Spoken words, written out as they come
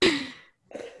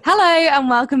Hello and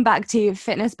welcome back to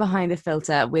Fitness Behind the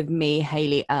Filter with me,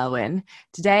 Hayley Irwin.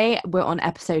 Today we're on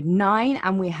episode 9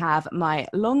 and we have my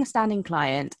long-standing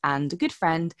client and good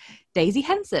friend, Daisy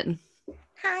Henson.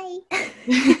 Hi.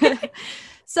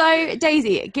 So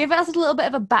Daisy, give us a little bit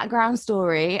of a background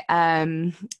story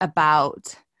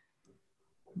about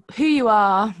who you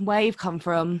are, where you've come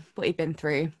from, what you've been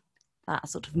through, that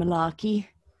sort of malarkey.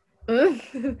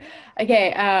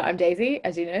 Okay, I'm Daisy,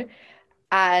 as you know,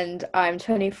 and I'm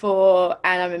 24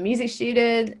 and I'm a music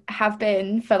student, have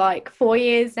been for like 4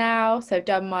 years now. So I've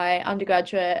done my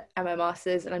undergraduate and my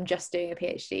master's and I'm just doing a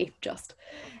PhD,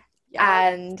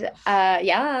 and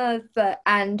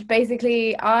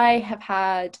basically I have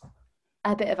had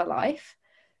a bit of a life.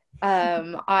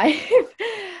 I've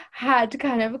had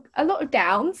kind of a lot of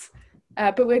downs,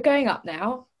 but we're going up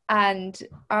now. And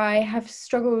I have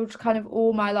struggled kind of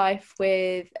all my life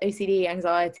with OCD,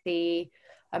 anxiety,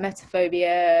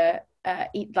 emetophobia,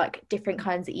 like different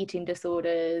kinds of eating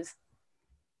disorders,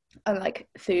 and like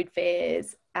food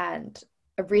fears, and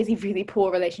a really, really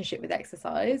poor relationship with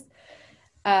exercise.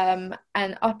 And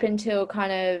up until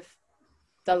kind of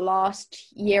the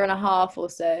last year and a half or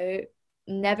so,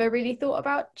 never really thought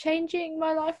about changing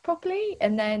my life properly.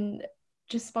 And then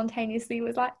just spontaneously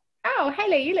was like, oh,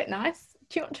 Hayley, you look nice.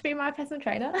 Do you want to be my personal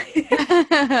trainer?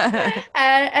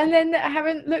 And then I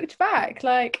haven't looked back.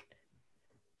 Like,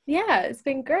 yeah, it's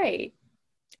been great.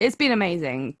 It's been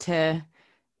amazing to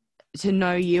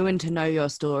know you and to know your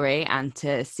story and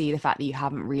to see the fact that you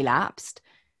haven't relapsed.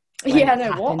 Yeah, It's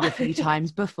no, happened what? a few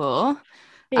times before.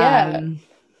 Yeah.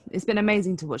 It's been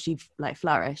amazing to watch you like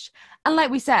flourish. And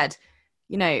like we said,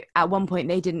 you know, at one point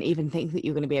they didn't even think that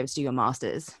you were going to be able to do your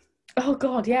masters. Oh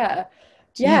God, yeah.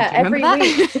 Yeah, Yeah, do you remember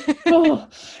every week. that? Oh,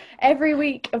 every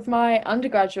week of my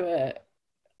undergraduate,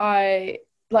 I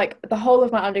like the whole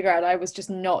of my undergrad, I was just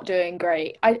not doing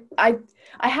great. I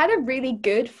had a really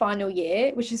good final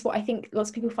year, which is what I think lots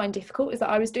of people find difficult, is that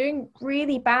I was doing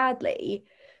really badly.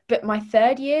 But my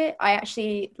third year, I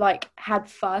actually like had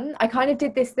fun. I kind of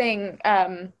did this thing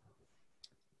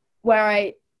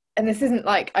where and this isn't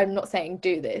like, I'm not saying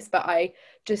do this, but I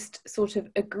just sort of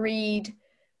agreed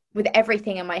with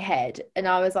everything in my head, and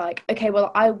I was like, okay, well,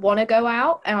 I want to go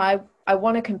out and I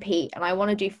want to compete and I want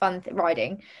to do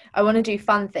riding. I want to do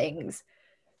fun things,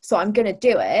 so I'm going to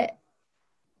do it,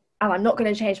 and I'm not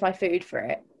going to change my food for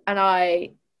it. And I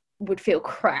would feel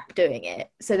crap doing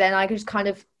it. So then I just kind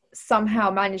of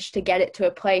somehow managed to get it to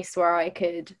a place where I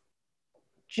could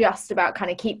just about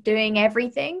kind of keep doing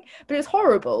everything, but it was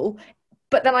horrible.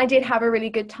 But then I did have a really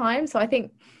good time. So I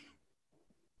think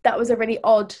that was a really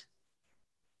odd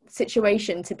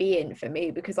situation to be in for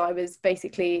me, because I was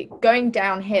basically going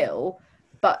downhill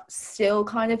but still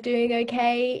kind of doing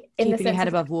okay in the Keeping your sense head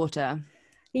of, above water.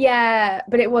 yeah,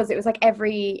 but it was like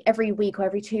every week or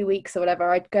every 2 weeks or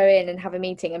whatever, I'd go in and have a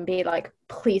meeting and be like,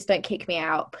 please don't kick me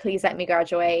out, please let me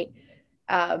graduate.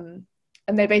 And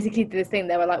they basically did this thing,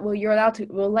 they were like, well,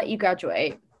 we'll let you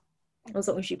graduate as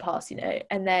long as you pass,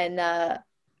 and then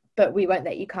but we won't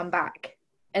let you come back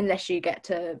unless you get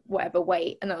to whatever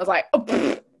weight. And I was like,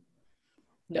 oh,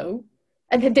 no,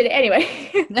 and then did it anyway.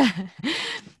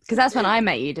 Because that's when I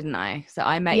met you, didn't I? So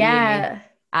I met you Yeah,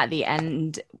 at the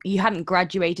end. You hadn't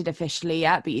graduated officially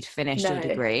yet, but you'd finished your no,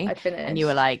 degree. I'd And you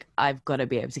were finished. like, I've got to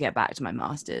be able to get back to my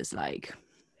master's. Like,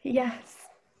 Yes.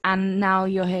 and now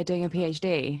you're here doing a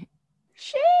PhD.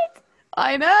 Shit.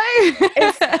 I know.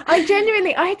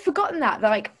 I had forgotten that.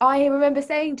 Like, I remember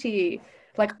saying to you,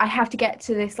 like, I have to get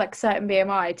to this like certain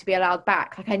BMI to be allowed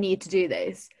back. Like, I need to do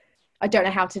this. I don't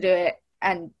know how to do it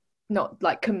and not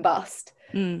like combust.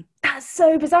 Mm. That's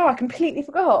so bizarre. I completely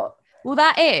forgot. Well,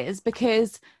 that is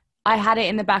because I had it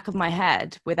in the back of my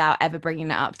head without ever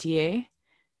bringing it up to you.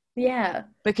 Yeah.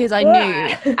 Because I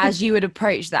knew as you would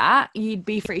approach that, you'd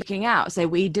be freaking out. So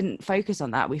we didn't focus on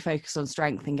that. We focused on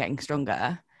strength and getting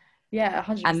stronger. Yeah,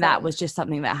 And that 100%. was just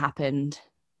something that happened.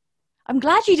 I'm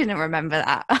glad you didn't remember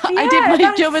that. I did Yeah,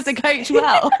 my job as a coach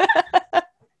well. That's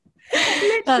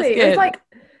literally, it was good. like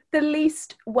the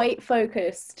least weight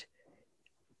focused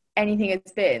anything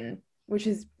has been, which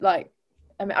is like,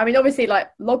 I mean, obviously, like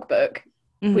logbook,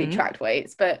 we Mm-hmm. tracked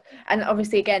weights, but, and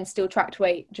obviously, again, still tracked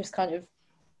weight just kind of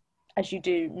as you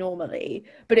do normally,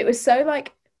 but it was so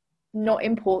like not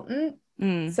important.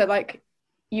 Mm. So, like,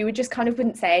 you would just kind of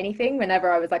wouldn't say anything whenever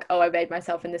I was like, oh, I made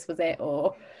myself and this was it,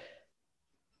 or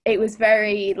it was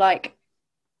very like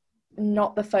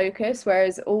not the focus.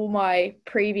 Whereas all my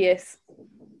previous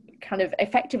kind of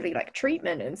effectively like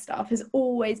treatment and stuff has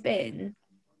always been,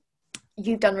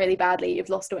 you've done really badly, you've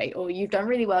lost weight, or you've done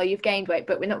really well, you've gained weight,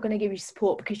 but we're not going to give you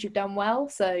support because you've done well,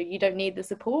 so you don't need the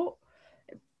support.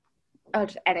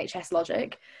 NHS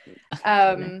logic.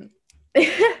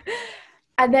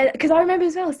 And then, because I remember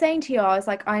as well saying to you, I was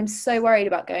like, I'm so worried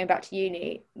about going back to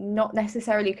uni, not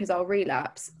necessarily because I'll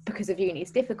relapse, because of uni is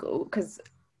difficult, because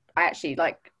I actually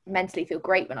like mentally feel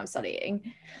great when I'm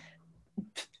studying.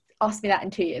 Ask me that in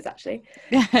 2 years, actually.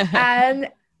 And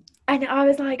I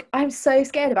was like, I'm so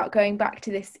scared about going back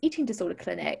to this eating disorder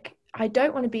clinic. I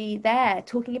don't want to be there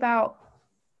talking about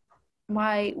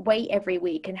my weight every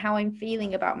week and how I'm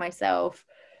feeling about myself,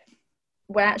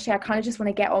 when actually I kind of just want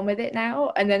to get on with it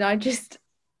now. And then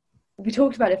we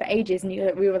talked about it for ages, and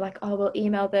we were like, oh, we'll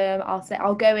email them.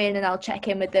 I'll go in and I'll check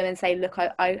in with them and say, look,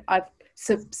 I've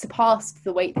surpassed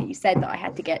the weight that you said that I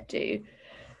had to get to.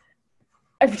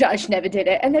 I just never did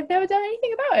it, and they've never done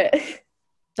anything about it.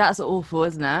 That's awful,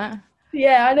 isn't it?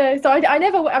 Yeah, I know. So I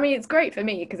never, I mean, it's great for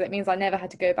me because it means I never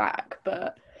had to go back,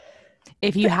 but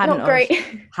if you hadn't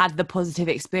had the positive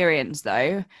experience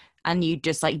though, and you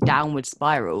just like downward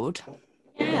spiraled.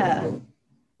 Yeah.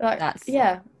 Like, that's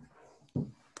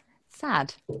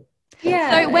sad.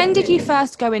 Yeah. So when did you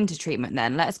first go into treatment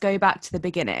then? Let's go back to the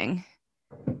beginning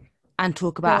and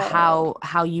talk about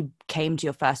how you came to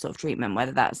your first sort of treatment,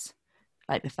 whether that's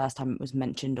like the first time it was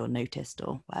mentioned or noticed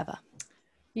or whatever.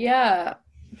 Yeah.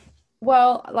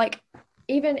 Well, like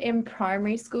even in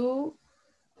primary school,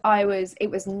 it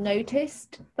was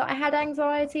noticed that I had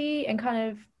anxiety and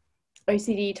kind of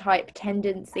OCD type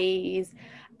tendencies.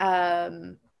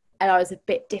 And I was a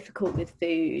bit difficult with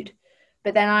food.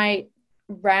 But then I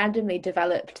randomly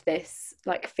developed this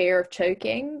like fear of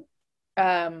choking.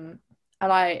 And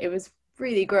it was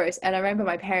really gross. And I remember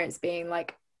my parents being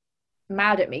like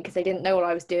mad at me because they didn't know what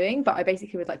I was doing, but I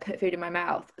basically would like put food in my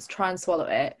mouth, try and swallow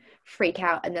it, freak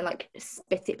out, and then like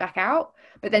spit it back out,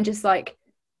 but then just like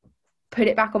put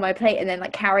it back on my plate and then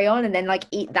like carry on and then like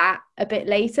eat that a bit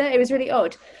later. It was really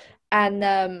odd.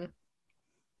 And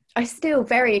I still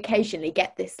very occasionally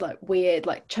get this like weird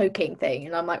like choking thing,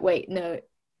 and I'm like, wait, no,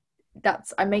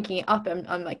 I'm making it up.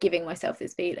 I'm like giving myself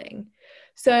this feeling.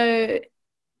 So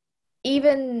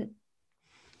even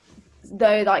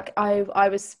though like I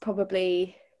was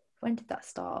probably, when did that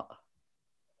start?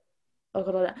 Oh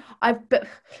god, but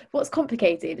what's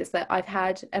complicated is that I've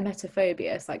had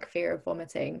emetophobia, it's like fear of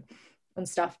vomiting and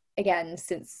stuff, again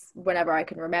since whenever I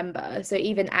can remember. So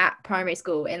even at primary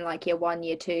school in like year 1,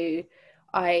 year 2,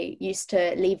 I used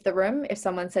to leave the room if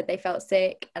someone said they felt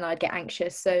sick, and I'd get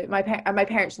anxious. So my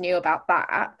parents knew about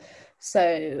that,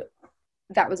 so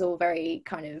that was all very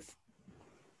kind of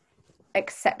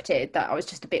accepted that I was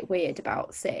just a bit weird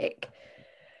about sick.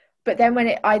 But then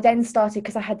when I then started,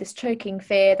 because I had this choking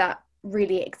fear that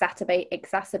really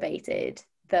exacerbated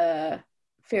the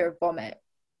fear of vomit,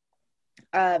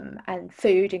 and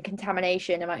food and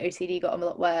contamination, and my OCD got a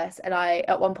lot worse. And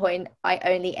at one point I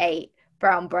only ate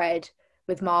brown bread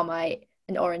with Marmite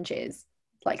and oranges.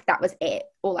 Like that was it,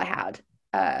 all I had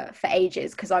for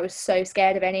ages, because I was so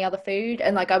scared of any other food.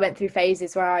 And like I went through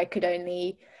phases where I could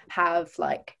only have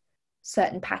like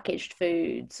certain packaged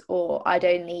foods, or I'd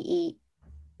only eat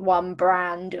one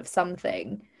brand of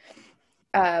something.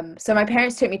 So my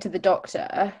parents took me to the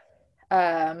doctor,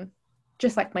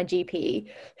 just like my GP,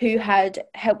 who had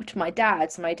helped my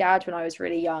dad. So my dad, when I was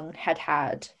really young, had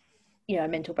a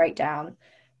mental breakdown,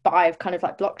 but I've kind of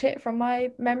like blocked it from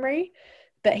my memory.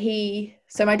 But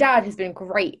so my dad has been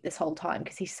great this whole time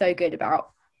because he's so good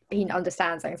he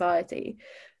understands anxiety.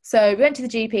 So we went to the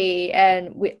GP,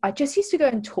 and I just used to go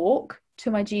and talk to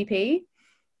my GP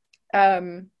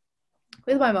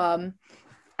with my mum,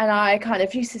 and I kind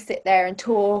of used to sit there and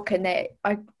talk, and it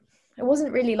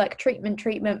wasn't really like treatment,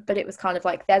 but it was kind of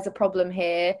like, there's a problem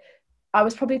here. I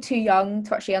was probably too young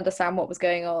to actually understand what was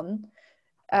going on.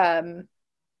 And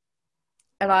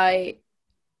I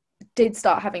did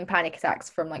start having panic attacks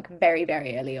from like very,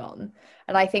 very early on.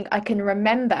 And I think I can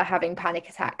remember having panic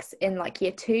attacks in like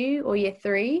year 2 or year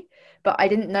 3, but I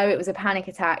didn't know it was a panic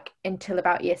attack until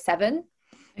about year 7.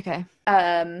 Okay.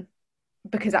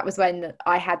 Because that was when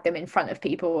I had them in front of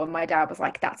people, and my dad was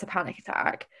like, that's a panic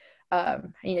attack.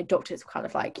 Doctors were kind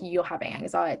of like, you're having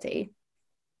anxiety.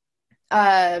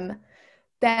 Then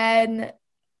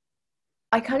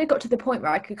I kind of got to the point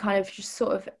where I could kind of just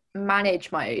sort of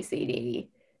manage my OCD,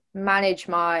 manage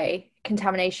my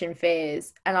contamination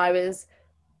fears, and I was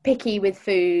picky with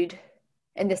food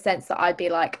in the sense that I'd be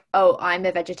like, oh, I'm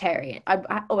a vegetarian. I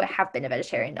have been a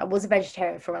vegetarian. I was a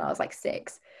vegetarian from when I was like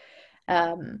 6.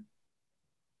 I'm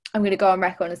going to go on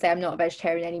record and say I'm not a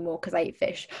vegetarian anymore because I eat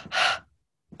fish.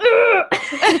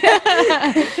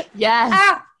 Yes.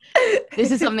 Ah!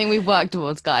 This is something we've worked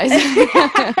towards, guys.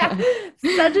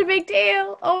 Such a big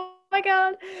deal. Oh my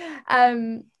God.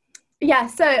 Yeah,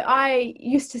 so I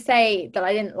used to say that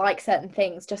I didn't like certain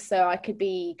things just so I could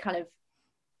be kind of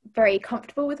very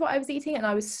comfortable with what I was eating. And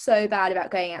I was so bad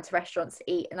about going out to restaurants to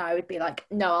eat. And I would be like,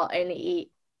 no, I'll only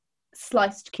eat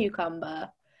sliced cucumber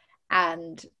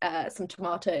and some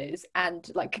tomatoes and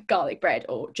like garlic bread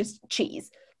or just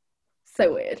cheese.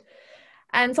 So weird.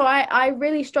 And so I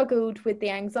really struggled with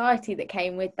the anxiety that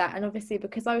came with that. And obviously,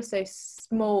 because I was so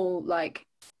small, like,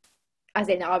 as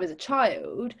in I was a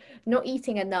child, not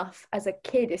eating enough as a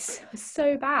kid is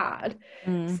so bad.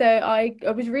 So I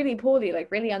was really poorly,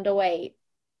 like really underweight.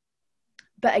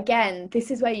 But again, this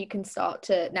is where you can start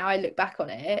to, now I look back on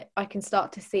it, I can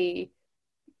start to see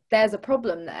there's a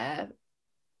problem there.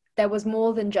 There was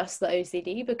more than just the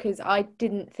OCD, because I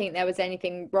didn't think there was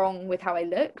anything wrong with how I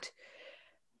looked.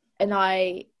 And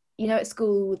at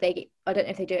school, I don't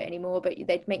know if they do it anymore, but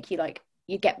they'd make you like,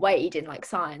 you get weighed in like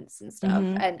science and stuff.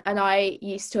 And I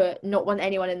used to not want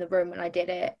anyone in the room when I did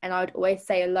it. And I would always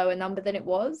say a lower number than it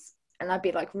was. And I'd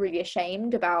be like really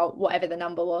ashamed about whatever the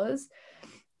number was.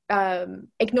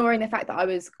 Ignoring the fact that I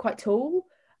was quite tall.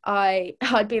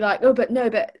 I'd be like, oh,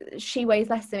 but she weighs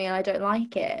less than me and I don't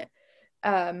like it.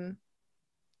 And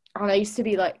I used to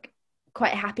be like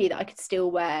quite happy that I could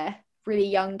still wear really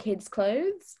young kids'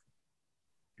 clothes.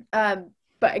 But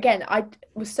again, I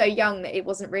was so young that it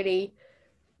wasn't really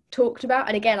talked about.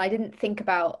 And again, I didn't think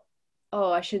about,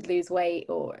 oh, I should lose weight,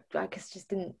 or I just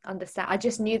didn't understand. I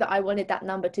just knew that I wanted that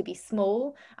number to be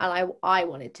small, and I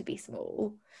wanted to be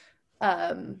small.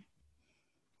 But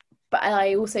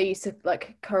I also used to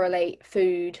like correlate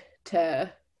food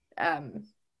to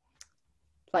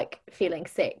like feeling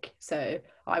sick. So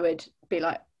I would be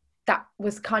like, that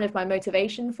was kind of my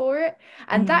motivation for it.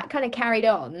 And that kind of carried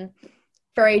on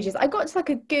for ages. I got to like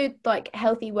a good, like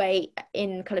healthy weight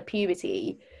in kind of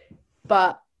puberty,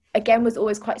 but again was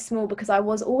always quite small because I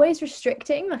was always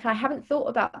restricting. Like I haven't thought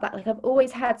about that. Like I've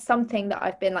always had something that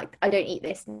I've been like, I don't eat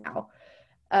this now.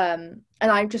 And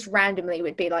I just randomly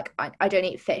would be like, I don't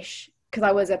eat fish, because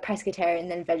I was a pescatarian,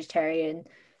 then vegetarian.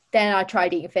 Then I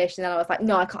tried eating fish, and then I was like,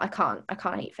 no, I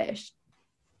can't eat fish.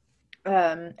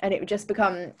 And it would just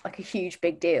become like a huge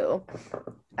big deal.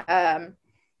 And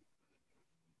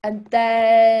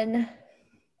then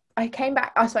I came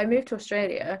back. So I moved to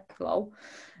Australia. Lol.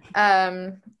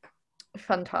 Fun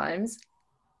times.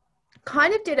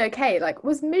 Kind of did okay, like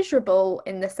was miserable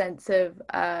in the sense of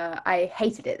I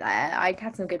hated it there. I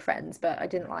had some good friends, but I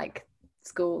didn't like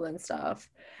school and stuff.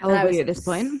 How old were you at this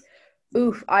point?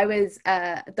 I was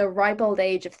the ripe old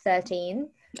age of 13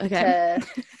 to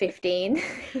 15.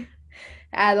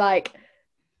 And like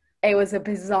it was a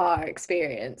bizarre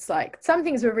experience. Like some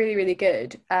things were really, really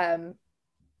good. And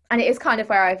it is kind of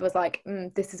where I was like,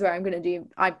 this is where I'm going to do,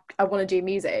 I want to do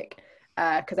music,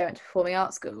 because I went to performing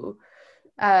arts school.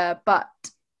 But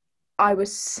I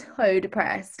was so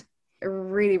depressed,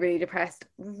 really, really depressed,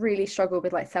 really struggled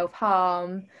with like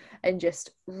self-harm and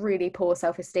just really poor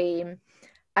self-esteem.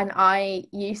 And I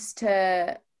used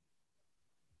to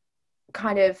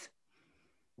kind of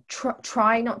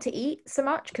try not to eat so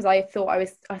much, because I thought I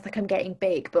was like, I'm getting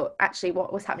big, but actually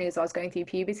what was happening is I was going through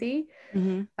puberty.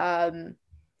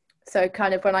 So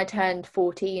kind of when I turned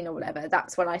 14 or whatever,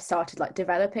 that's when I started like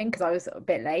developing, because I was a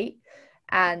bit late.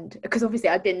 And because obviously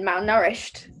I'd been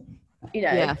malnourished,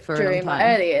 during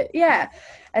my earlier,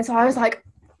 and so I was like,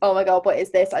 oh my god, what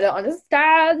is this? I don't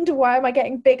understand. Why am I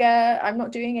getting bigger? I'm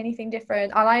not doing anything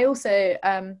different. And I also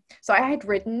so I had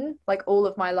ridden like all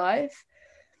of my life.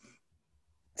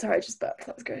 Sorry, I just burped,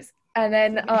 that was gross. And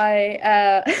then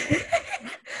I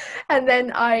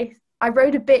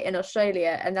rode a bit in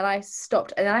Australia, and then I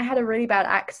stopped, and then I had a really bad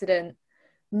accident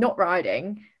not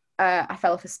riding. I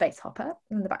fell off a space hopper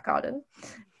in the back garden,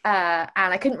 and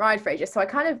I couldn't ride for ages. So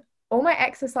all my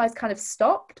exercise kind of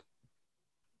stopped.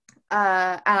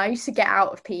 And I used to get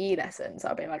out of PE lessons.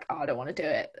 I'd be like, oh, I don't want to do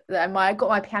it. Then I got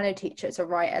my piano teacher to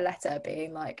write a letter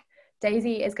being like,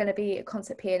 Daisy is going to be a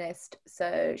concert pianist,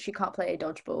 so she can't play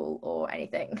dodgeball or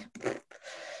anything.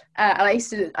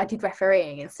 And I did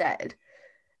refereeing instead.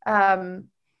 And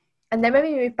then when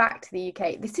we moved back to the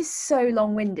UK, this is so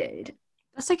long-winded.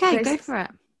 That's okay, go for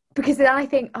it. Because then I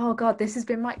think, oh God, this has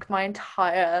been like my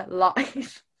entire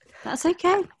life. That's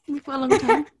okay. We've got a long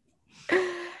time.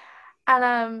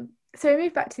 And so we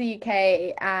moved back to the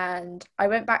UK, and I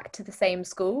went back to the same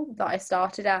school that I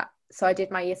started at. So I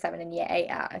did my year 7 and year 8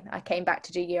 at, and I came back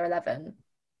to do year 11.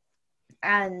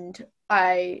 And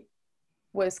I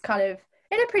was kind of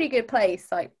in a pretty good place.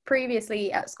 Like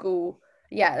previously at school,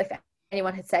 if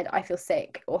anyone had said I feel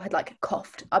sick or had like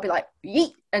coughed, I'd be like,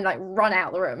 yeet, and like run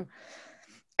out the room.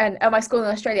 And at my school in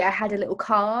Australia, I had a little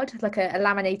card, like a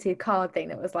laminated card thing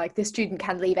that was like, this student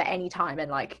can leave at any time and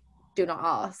like do not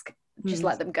ask, just Mm.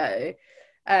 let them go,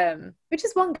 which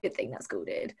is one good thing that school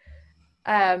did.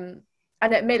 And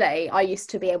at Millet, I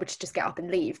used to be able to just get up and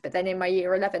leave, but then in my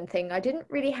year 11 thing, I didn't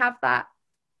really have that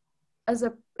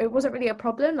it wasn't really a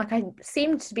problem. Like, I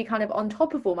seemed to be kind of on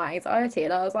top of all my anxiety,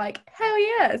 and I was like, hell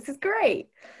yeah, this is great.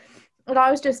 And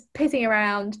I was just pissing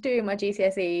around doing my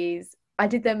GCSEs. I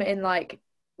did them in like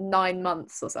 9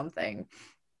 months or something,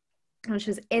 which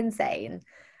was insane.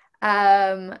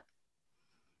 But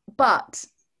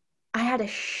I had a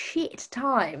shit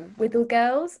time with all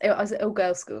girls. I was at all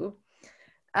girls school,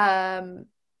 and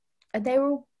they were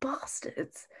all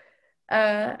bastards.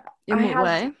 In what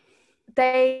way?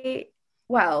 They,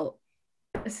 well,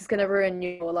 this is gonna ruin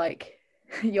your like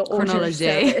your order of Chronology.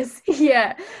 service.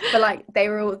 Yeah, but like they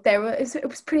were it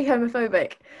was pretty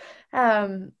homophobic,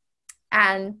 and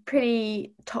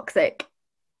pretty toxic,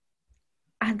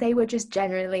 and they were just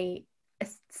generally,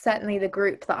 certainly the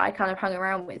group that I kind of hung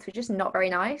around with, were just not very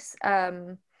nice,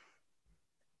 and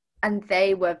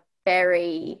they were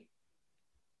very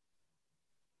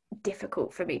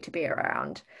difficult for me to be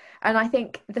around. And I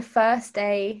think the first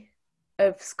day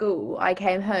of school, I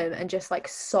came home and just like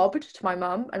sobbed to my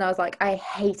mum, and I was like, I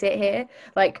hate it here.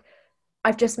 Like,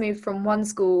 I've just moved from one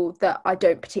school that I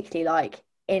don't particularly like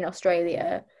in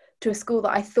Australia to a school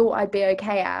that I thought I'd be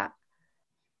okay at,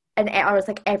 and I was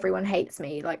like, everyone hates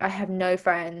me, like I have no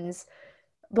friends,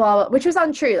 blah, blah, which was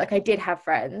untrue. Like, I did have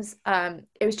friends.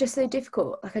 It was just so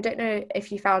difficult. Like, I don't know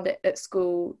if you found it at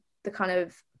school, the kind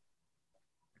of,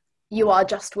 you are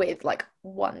just with like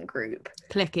one group,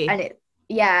 Clicky. and it,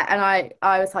 yeah, and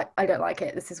I was like, I don't like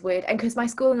it, this is weird. And because my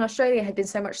school in Australia had been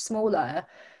so much smaller,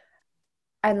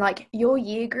 and like your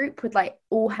year group would like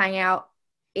all hang out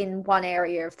in one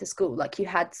area of the school, like you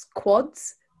had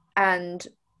quads, and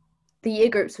the year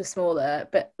groups were smaller,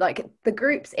 but like the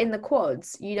groups in the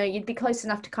quads, you know, you'd be close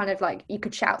enough to kind of like, you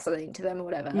could shout something to them or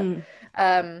whatever.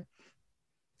 And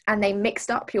they mixed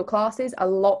up your classes a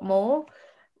lot more,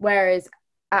 whereas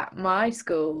at my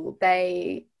school,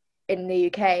 they, in the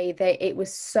UK, it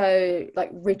was so like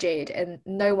rigid, and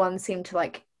no one seemed to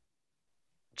like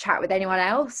chat with anyone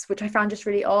else, which I found just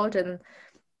really odd. And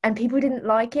people didn't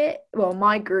like it. Well,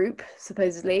 my group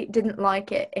supposedly didn't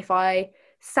like it if I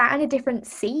sat in a different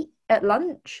seat at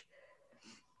lunch.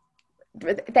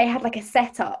 They had like a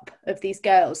setup of these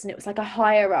girls, and it was like a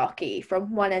hierarchy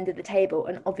from one end of the table,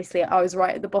 and obviously I was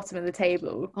right at the bottom of the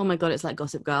table. Oh my God, it's like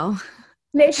Gossip Girl.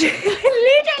 Literally,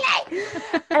 literally.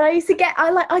 And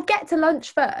I'd get to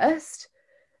lunch first,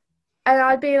 and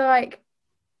I'd be like,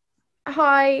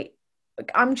 hi,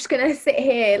 I'm just gonna sit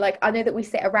here. Like, I know that we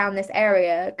sit around this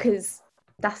area because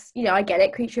that's, you know, I get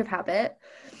it, creature of habit.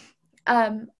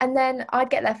 And then I'd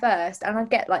get there first, and I'd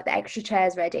get like the extra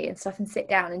chairs ready and stuff, and sit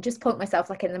down and just plonk myself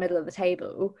like in the middle of the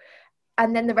table.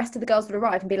 And then the rest of the girls would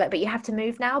arrive and be like, but you have to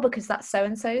move now because that's so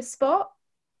and so's spot.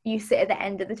 You sit at the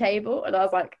end of the table. And I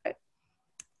was like, okay,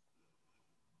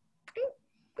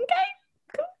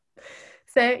 cool.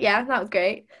 So yeah, that was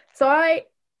great. So I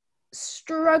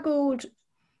struggled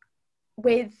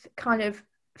with kind of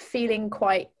feeling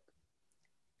quite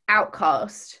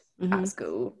outcast at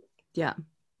school. Yeah.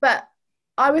 But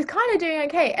I was kind of doing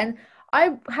okay, and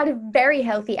I had a very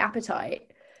healthy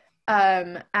appetite,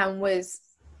 and was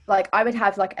like, I would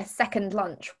have like a second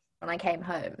lunch when I came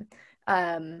home.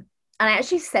 And I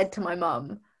actually said to my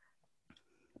mum,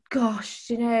 gosh,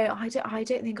 you know, I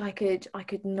don't think I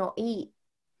could not eat.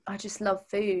 I just love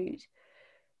food.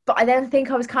 But I then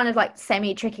think I was kind of like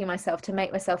semi-tricking myself to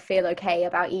make myself feel okay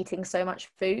about eating so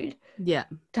much food. Yeah.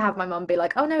 To have my mum be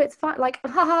like, oh no, it's fine. Like,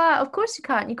 haha, of course you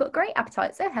can't. You've got great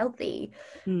appetite, so healthy.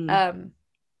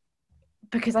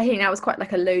 Because I think that was quite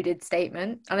like a loaded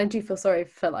statement. And I do feel sorry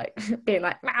for like being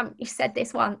like, ma'am, you said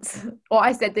this once. Or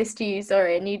I said this to you,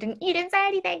 sorry, and you didn't say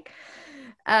anything.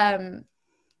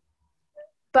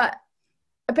 But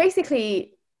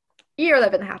basically year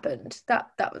 11 happened. That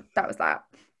was that.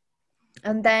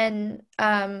 And then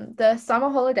the summer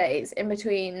holidays in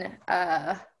between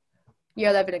year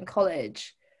 11 and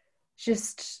college,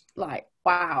 just like,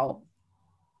 wow,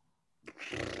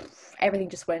 everything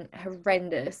just went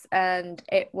horrendous. And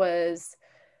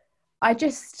I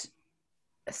just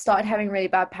started having really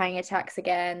bad panic attacks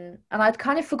again, and I'd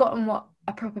kind of forgotten what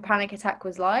a proper panic attack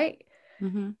was like.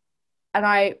 And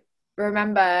I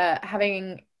remember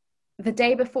having, the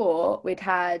day before, we'd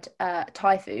had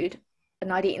Thai food,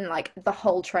 and I'd eaten like the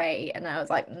whole tray, and I was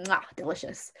like, mwah,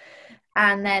 delicious.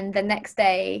 And then the next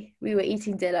day we were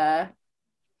eating dinner,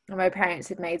 and my parents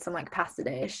had made some like pasta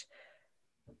dish,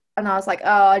 and I was like,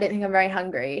 oh, I don't think I'm very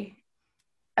hungry.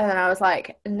 And then I was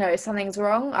like, no, something's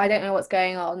wrong. I don't know what's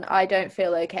going on. I don't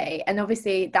feel okay. And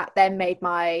obviously that then made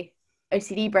my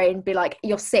OCD brain be like,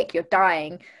 you're sick, you're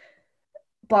dying,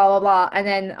 blah blah blah. And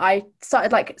then I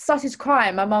started to cry,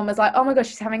 and my mom was like, oh my gosh,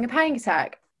 she's having a panic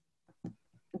attack.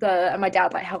 And my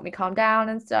dad like helped me calm down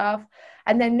and stuff.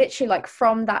 And then literally like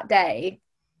from that day,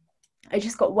 it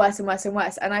just got worse and worse and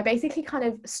worse, and I basically kind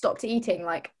of stopped eating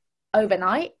like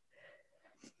overnight,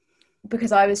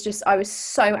 because I was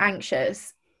so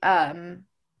anxious, and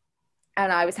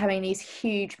I was having these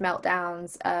huge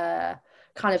meltdowns,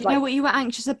 kind of. Do you know what you were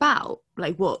anxious about?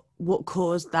 Like what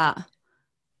caused that?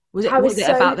 Was it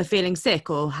so, about the feeling sick,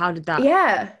 or how did that?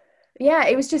 Yeah,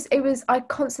 I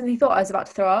constantly thought I was about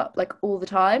to throw up like all the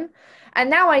time. And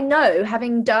now I know,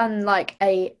 having done like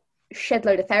a shed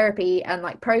load of therapy and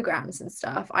like programs and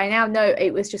stuff, I now know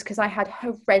it was just because I had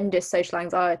horrendous social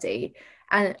anxiety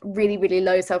and really, really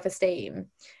low self-esteem,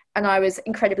 and I was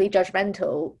incredibly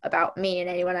judgmental about me and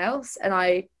anyone else, and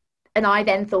I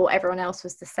then thought everyone else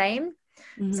was the same.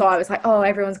 Mm-hmm. So I was like, oh,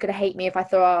 everyone's gonna hate me if I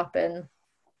throw up, and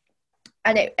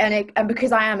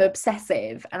because I am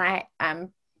obsessive and I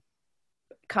am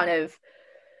kind of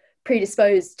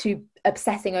predisposed to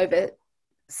obsessing over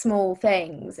small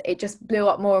things, it just blew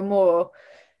up more and more.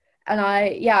 And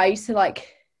I used to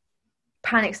like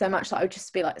panic so much that I would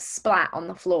just be like splat on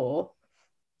the floor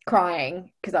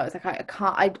crying, because I was like, I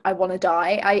can't, I want to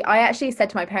die. I actually said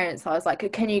to my parents, I was like,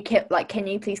 can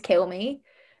you please kill me?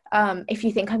 If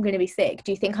you think I'm going to be sick,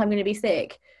 do you think I'm going to be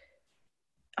sick?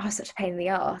 I was such a pain in the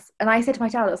ass. And I said to my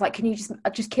dad, I was like, can you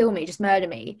just kill me, just murder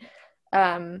me?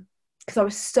 Because I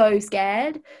was so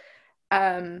scared.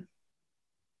 And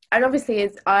obviously,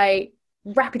 as I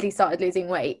rapidly started losing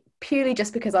weight, purely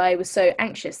just because I was so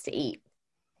anxious to eat.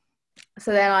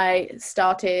 So then I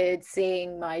started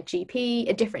seeing my GP,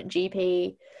 a different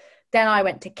GP. Then I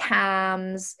went to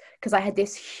CAMHS because I had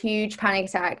this huge panic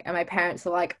attack, and my parents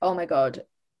were like, oh my God,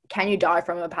 can you die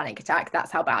from a panic attack?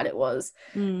 That's how bad it was.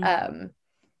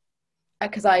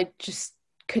 Because I just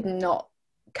could not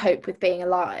cope with being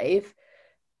alive.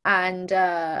 And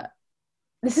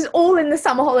this is all in the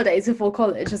summer holidays before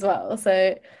college as well.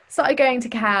 So started going to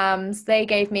CAMHS. They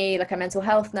gave me like a mental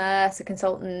health nurse, a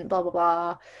consultant, blah, blah,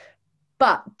 blah.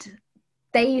 But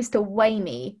they used to weigh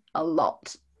me a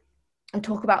lot and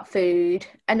talk about food.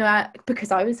 And because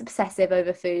I was obsessive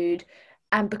over food,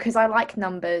 and because I like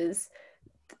numbers,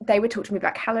 they would talk to me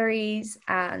about calories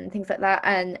and things like that.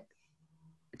 And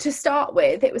to start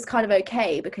with, it was kind of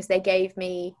okay, because they gave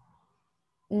me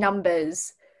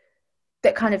numbers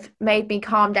that kind of made me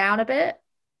calm down a bit.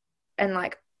 And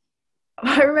like,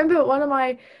 I remember one of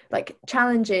my like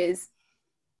challenges.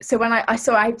 So when I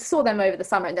saw them over the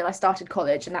summer, and then I started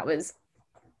college, and that was,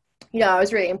 I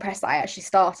was really impressed that I actually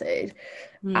started.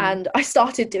 And I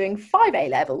started doing 5 A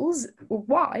levels.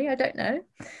 Why? I don't know.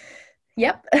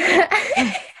 Yep.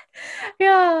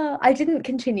 Yeah, I didn't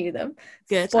continue them.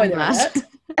 Good. Spoiler alert.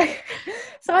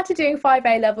 Started doing 5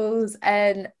 A levels,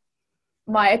 and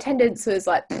my attendance was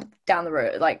like down the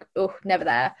road, like, oh, never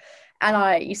there. And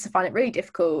I used to find it really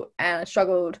difficult, and I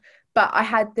struggled. But I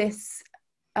had this,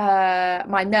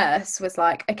 my nurse was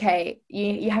like, okay,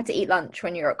 you had to eat lunch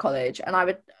when you're at college. And I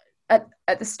would,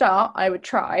 at the start, I would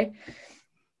try.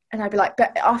 And I'd be like,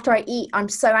 but after I eat, I'm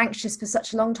so anxious for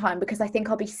such a long time, because I think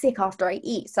I'll be sick after I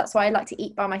eat. So that's why I like to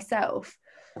eat by myself.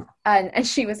 And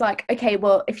she was like, okay,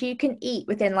 well, if you can eat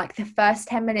within like the first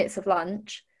 10 minutes of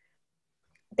lunch,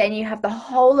 then you have the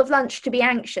whole of lunch to be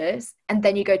anxious, and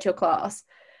then you go to your class.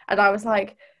 And I was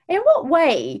like, in what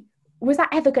way was that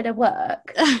ever going to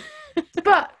work?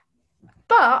 but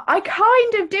I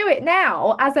kind of do it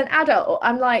now as an adult.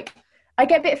 I'm like, I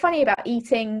get a bit funny about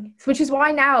eating, which is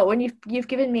why now when you've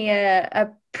given me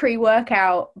a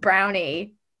pre-workout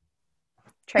brownie,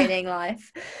 training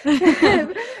life,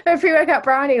 a pre-workout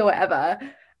brownie or whatever,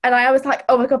 and I was like,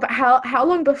 oh my God, but how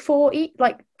long before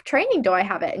training do I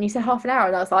have it? And you said half an hour,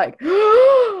 and I was like,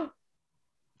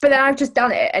 but then I've just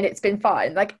done it, and it's been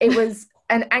fine. Like, it was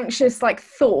an anxious like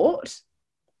thought,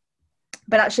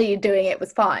 but actually doing it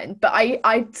was fine.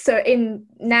 But so in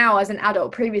now as an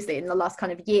adult, previously in the last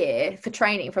kind of year for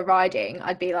training for riding,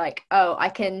 I'd be like, oh, I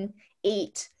can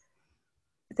eat.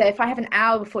 So if I have an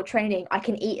hour before training, I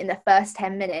can eat in the first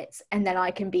 10 minutes, and then I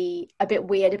can be a bit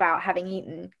weird about having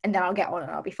eaten, and then I'll get on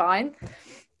and I'll be fine.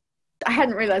 I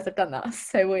hadn't realized I've done that. It's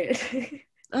so weird.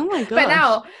 Oh my God. But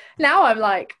now I'm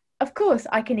like, of course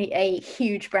I can eat a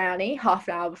huge brownie half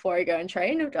an hour before I go and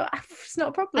train. It's not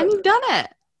a problem. And you've done it.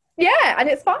 Yeah, and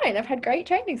it's fine. I've had great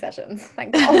training sessions.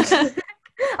 Thank God.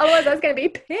 Otherwise, I was going to be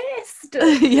pissed.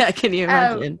 Yeah, can you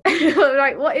imagine?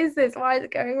 Like, what is this? Why is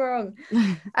it going wrong?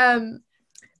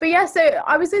 But yeah, so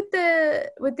I was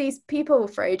with these people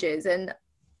for ages, and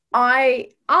I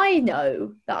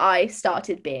know that I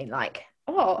started being like,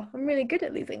 oh, I'm really good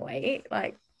at losing weight,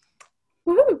 like,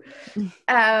 woohoo.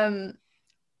 And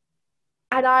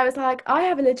I was like, I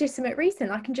have a legitimate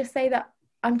reason. I can just say that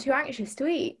I'm too anxious to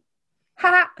eat.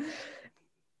 Ha!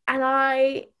 And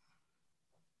I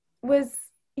was,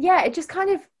 yeah, it just kind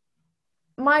of,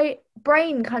 my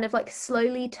brain kind of like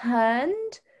slowly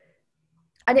turned.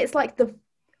 And it's like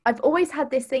I've always had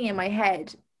this thing in my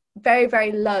head, very,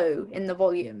 very low in the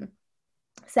volume,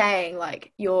 saying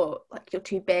you're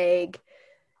too big.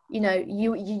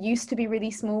 You used to be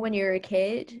really small when you were a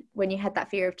kid, when you had that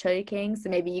fear of choking, so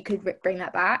maybe you could bring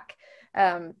that back,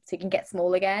 so you can get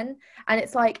small again. And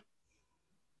it's like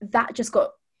that just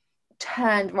got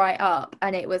turned right up,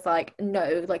 and it was like,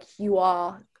 no, like, you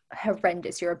are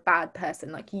horrendous, you're a bad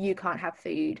person, like, you can't have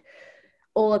food,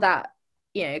 all of that,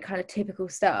 kind of typical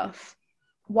stuff,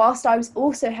 whilst I was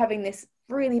also having this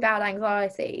really bad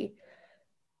anxiety.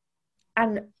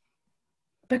 And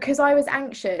because I was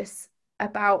anxious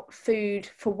about food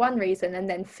for one reason, and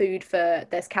then food for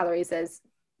there's calories, there's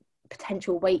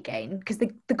potential weight gain, because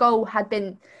the goal had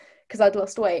been, because I'd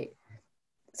lost weight,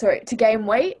 to gain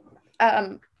weight,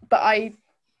 but I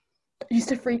used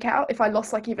to freak out if I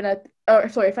lost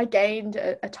if I gained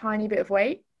a tiny bit of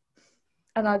weight,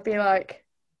 and I'd be like,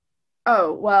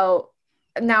 oh well,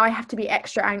 now I have to be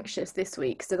extra anxious this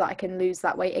week so that I can lose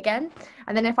that weight again.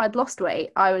 And then if I'd lost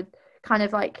weight, I would kind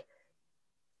of like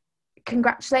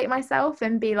congratulate myself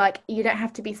and be like, you don't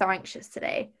have to be so anxious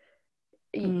today.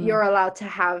 You're allowed to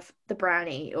have the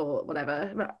brownie or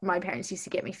whatever. My parents used to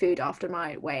get me food after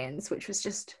my weigh-ins, which was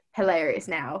just hilarious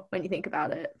now when you think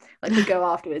about it. Like, we go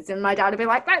afterwards and my dad would be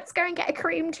like, let's go and get a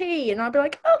cream tea, and I'd be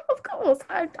like, oh, of course,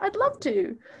 I'd love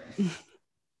to.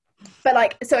 But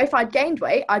like, so if I'd gained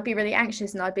weight, I'd be really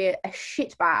anxious and I'd be a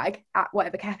shit bag at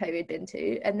whatever cafe we'd been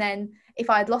to. And then if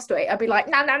I'd lost weight, I'd be like,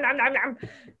 no,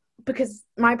 because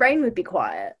my brain would be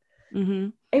quiet. Mm-hmm.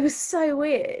 It was so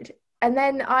weird. And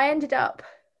then I ended up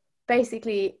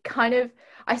basically kind of,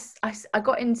 I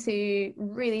got into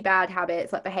really bad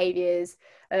habits, like behaviors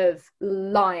of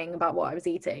lying about what I was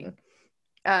eating.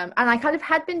 And I kind of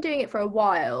had been doing it for a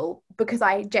while, because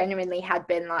I genuinely had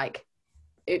been like,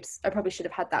 oops, I probably should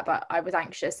have had that, but I was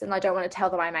anxious and I don't want to tell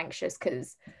them I'm anxious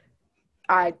because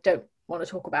I don't want to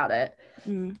talk about it.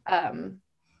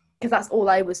 Because that's all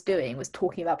I was doing, was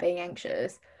talking about being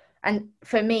anxious. And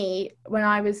for me, when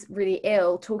I was really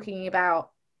ill, talking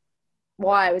about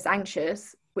why I was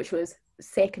anxious, which was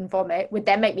sick and vomit, would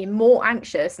then make me more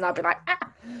anxious, and I'd be like,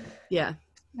 ah. Yeah.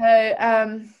 So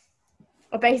I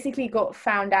basically got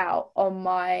found out on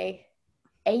my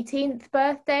 18th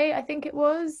birthday, I think it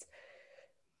was.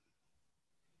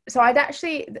 So my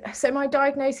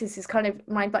diagnosis is kind of,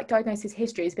 my like diagnosis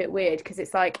history is a bit weird, because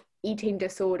it's like eating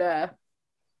disorder,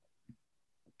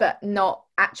 but not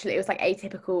actually. It was like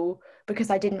atypical,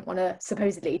 because I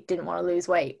supposedly didn't want to lose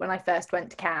weight when I first went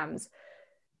to CAMHS.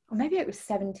 Or maybe it was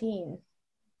 17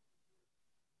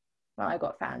 when I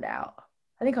got found out.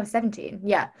 I think I was 17,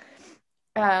 yeah.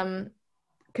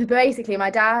 Because basically my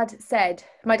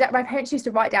parents used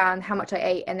to write down how much I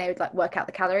ate, and they would like work out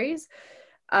the calories.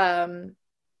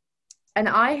 And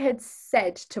I had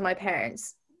said to my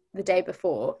parents the day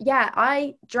before, yeah,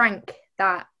 I drank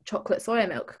that chocolate soya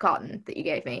milk carton that you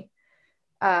gave me,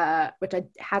 which I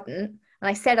hadn't. And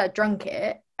I said I drunk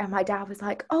it. And my dad was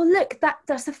like, oh, look,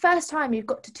 that's the first time you've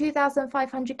got to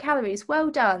 2,500 calories. Well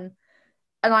done.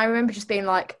 And I remember just being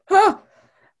like, huh.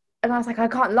 And I was like, I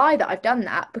can't lie that I've done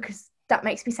that, because that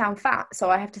makes me sound fat. So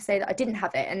I have to say that I didn't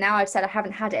have it. And now I've said I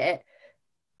haven't had it.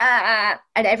 And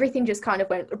everything just kind of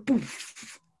went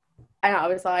poof. And I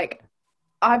was like,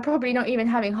 I'm probably not even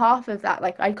having half of that.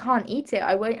 Like, I can't eat it.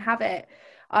 I won't have it.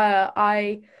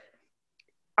 I've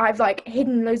like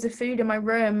hidden loads of food in my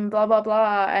room, blah, blah,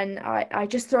 blah. And I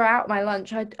just throw out my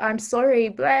lunch. I'm sorry,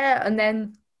 blah. And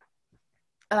then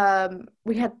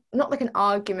we had not like an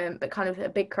argument, but kind of a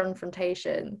big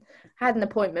confrontation. I had an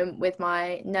appointment with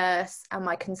my nurse and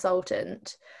my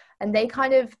consultant, and they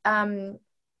kind of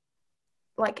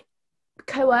like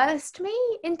coerced me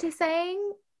into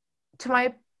saying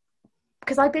to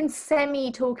because I'd been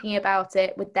semi-talking about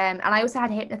it with them, and I also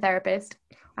had a hypnotherapist.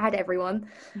 I had everyone.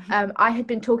 I had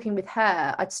been talking with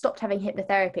her. I'd stopped having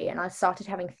hypnotherapy and I started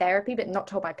having therapy, but not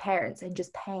told my parents, and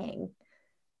just paying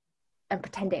and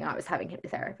pretending I was having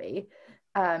hypnotherapy.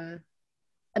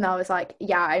 And I was like,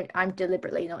 yeah, I'm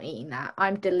deliberately not eating that.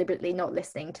 I'm deliberately not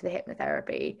listening to the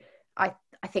hypnotherapy. I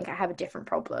think I have a different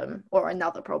problem, or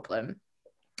another problem.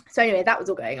 So anyway, that was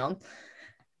all going on.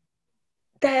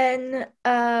 Then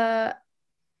I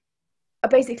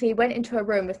basically went into a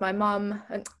room with my mum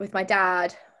and with my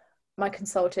dad, my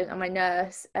consultant and my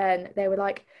nurse, and they were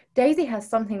like, Daisy has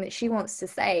something that she wants to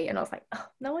say. And I was like, oh,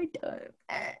 no, I don't.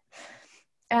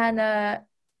 And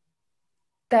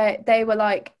they were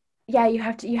like, yeah, you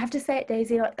have to say it,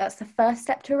 Daisy. Like, that's the first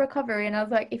step to recovery. And I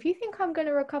was like, if you think I'm going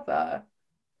to recover.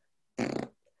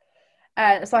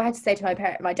 And so I had to say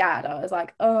to my dad, I was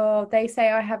like, oh, they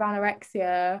say I have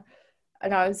anorexia.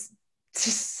 And I was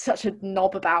just such a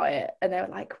knob about it. And they were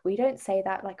like, we don't say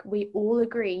that. Like, we all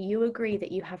agree. You agree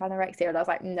that you have anorexia. And I was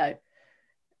like, no,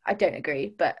 I don't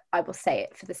agree, but I will say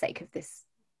it for the sake of this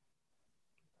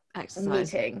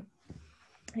exercise meeting.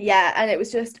 Yeah. And it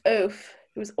was just, oof,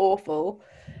 it was awful.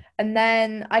 And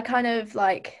then I kind of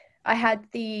like, I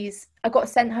got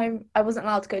sent home. I wasn't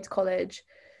allowed to go to college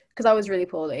because I was really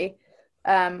poorly.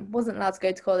 Wasn't allowed to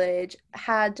go to college.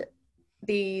 Had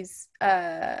these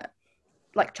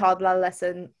like child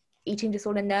adolescent eating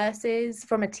disorder nurses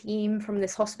from a team from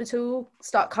this hospital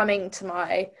start coming to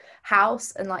my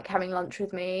house and like having lunch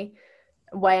with me,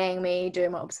 weighing me,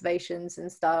 doing my observations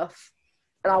and stuff.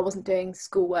 And I wasn't doing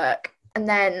schoolwork. And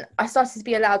then I started to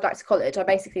be allowed back to college. I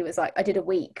basically was like, I did a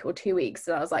week or 2 weeks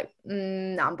and I was like,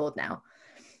 nah, I'm bored now.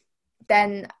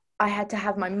 Then I had to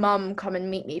have my mum come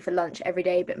and meet me for lunch every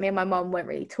day, but me and my mum weren't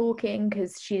really talking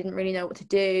because she didn't really know what to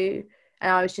do. And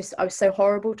I was so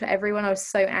horrible to everyone. I was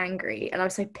so angry and I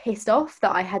was so pissed off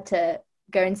that I had to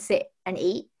go and sit and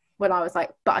eat when I was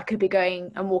like, but I could be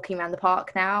going and walking around the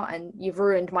park now and you've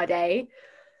ruined my day.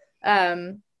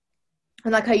 And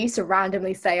like I used to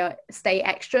randomly stay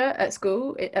extra at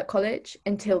school, at college,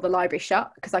 until the library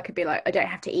shut because I could be like, I don't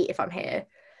have to eat if I'm here.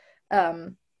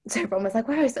 So everyone was like,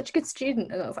 wow, you're such a good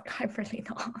student. And I was like, I'm really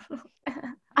not.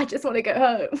 I just want to go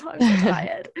home. I'm so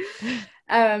tired.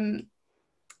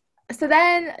 So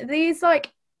then these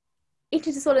like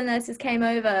eating disorder nurses came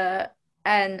over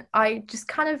and I just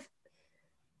kind of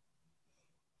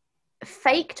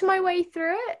faked my way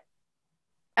through it.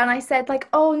 And I said like,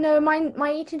 oh no,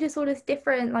 my eating disorder is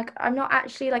different. Like I'm not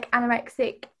actually like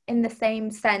anorexic in the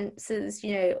same sense as,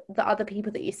 you know, the other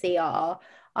people that you see are.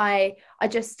 I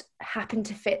just happen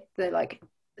to fit the like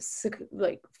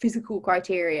physical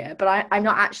criteria, but I'm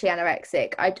not actually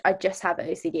anorexic. I just have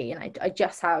OCD and I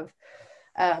just have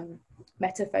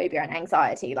metaphobia and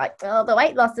anxiety. Like, oh, the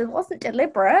weight loss wasn't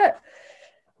deliberate.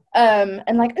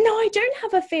 And like, no, I don't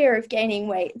have a fear of gaining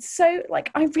weight. So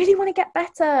like, I really want to get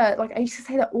better. Like I used to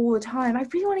say that all the time. I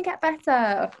really want to get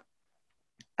better.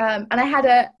 And I had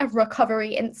a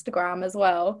recovery Instagram as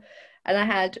well. And I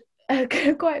had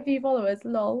quite a few followers,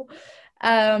 lol.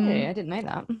 hey, I didn't know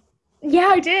that. Yeah,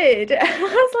 I did. I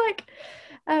was like,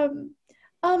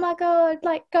 oh my God,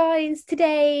 like guys,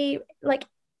 today, like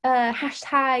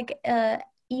hashtag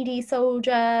ED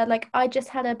soldier, like I just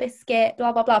had a biscuit,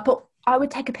 blah, blah, blah. But I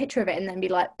would take a picture of it and then be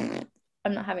like,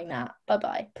 I'm not having that.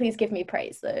 Bye-bye. Please give me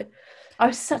praise though. I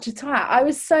was such a twat. I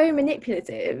was so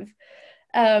manipulative.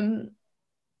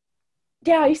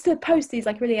 Yeah, I used to post these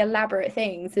like really elaborate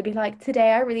things to be like,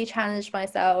 today I really challenged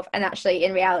myself. And actually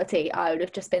in reality, I would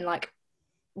have just been like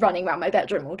running around my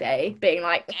bedroom all day being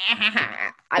like,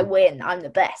 I win, I'm the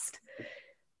best.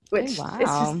 Which wow. is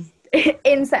just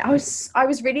insane. I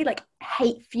was really like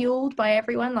hate fueled by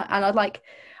everyone. Like, and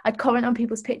I'd comment on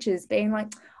people's pictures being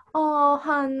like, oh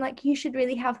hun, like you should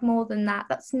really have more than that.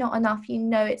 That's not enough. You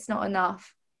know it's not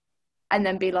enough. And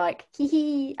then be like, hee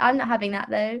hee, I'm not having that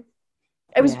though.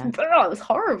 It was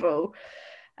horrible.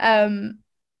 But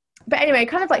anyway,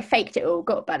 kind of like faked it all,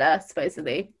 got better,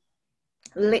 supposedly.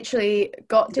 Literally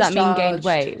got discharged. Does that mean gained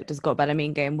weight? Does got better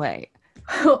mean gained weight?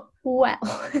 Well,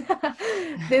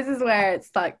 this is where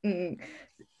it's like,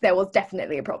 there was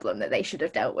definitely a problem that they should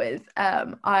have dealt with.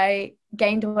 I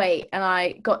gained weight and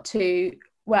I got to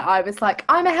where I was like,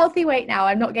 I'm a healthy weight now.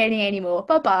 I'm not gaining anymore.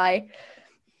 Bye-bye.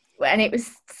 And it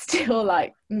was still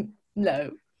like,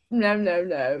 no.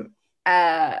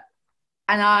 And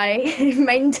I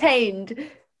maintained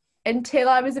until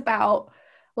I was about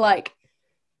like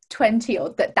 20 or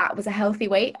that was a healthy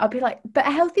weight. I'll be like, but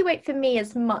a healthy weight for me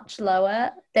is much lower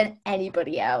than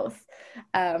anybody else.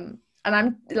 And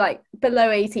I'm like below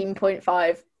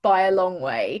 18.5 by a long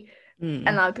way. And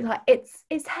I'd be like, it's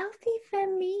healthy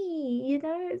for me, you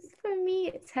know, it's for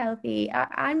me, it's healthy.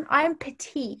 I'm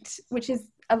petite, which is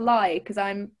a lie because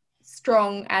I'm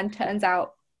strong and turns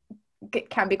out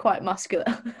it can be quite muscular.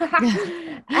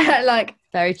 Like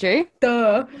very true.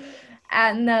 Duh.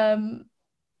 And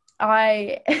so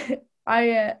I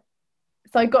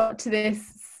got to this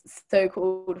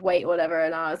so-called weight whatever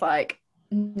and I was like,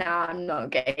 nah, I'm not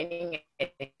gaining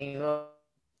anymore.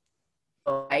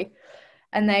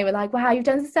 And they were like, wow, you've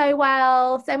done so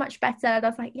well, so much better. And I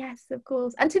was like, yes, of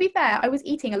course. And to be fair, I was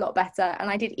eating a lot better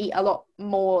and I did eat a lot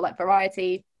more like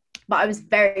variety. but I was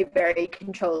very, very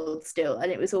controlled still.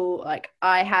 And it was all like,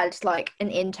 I had like an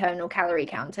internal calorie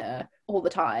counter all the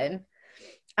time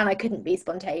and I couldn't be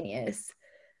spontaneous.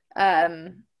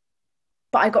 But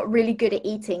I got really good at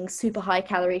eating super high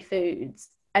calorie foods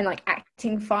and like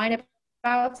acting fine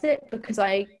about it because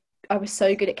I was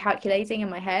so good at calculating in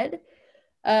my head.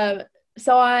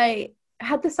 So I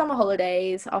had the summer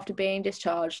holidays after being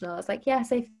discharged, and I was like,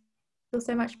 yes, I feel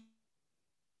so much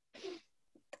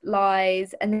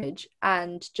lies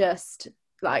and just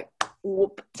like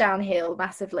whoop downhill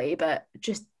massively, but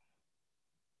just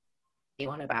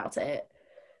anyone about it.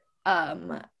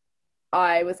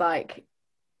 I was like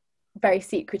very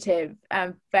secretive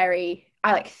and I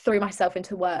like threw myself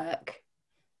into work,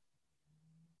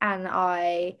 and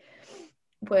I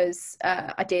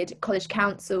did college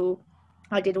council,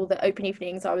 I did all the open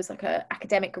evenings, I was like a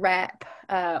academic rep,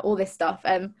 all this stuff,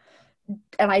 and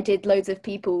I did lots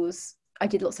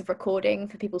of recording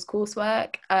for people's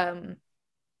coursework,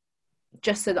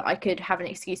 just so that I could have an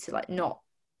excuse to like not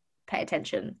pay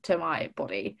attention to my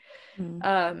body. And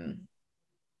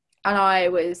I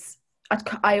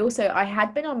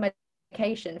had been on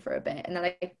medication for a bit, and then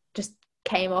I just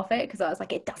came off it because I was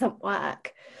like, it doesn't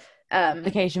work.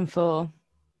 Medication for?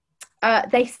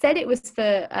 They said it was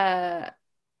for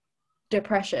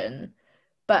depression,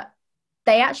 but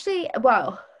they actually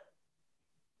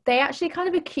kind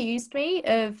of accused me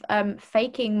of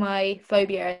faking my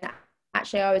phobia, and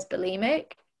actually I was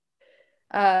bulimic.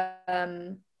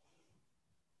 And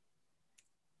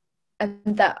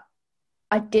that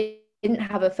I didn't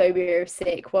have a phobia of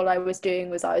sick. What I was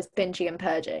doing was I was binging and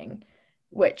purging,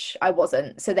 which I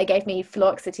wasn't. So they gave me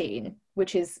fluoxetine,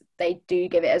 which is, they do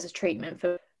give it as a treatment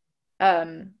for,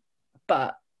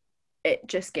 but it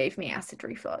just gave me acid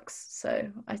reflux.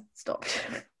 So I stopped.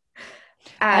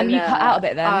 And you cut out of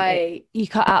it then? You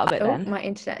cut out of it then? My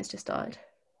internet has just died.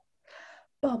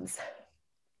 Bombs.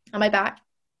 Am I back?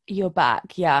 You're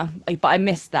back, yeah. But I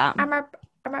missed that. Am I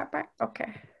back?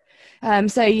 Okay.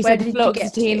 So you said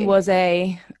fluoxetine was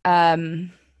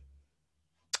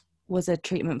a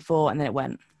treatment for, and then it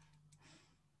went.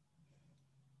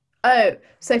 Oh,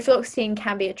 so fluoxetine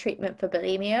can be a treatment for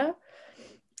bulimia.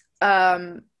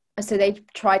 So they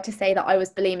tried to say that I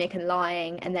was bulimic and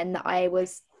lying, and then that I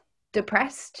was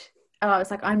depressed. And I was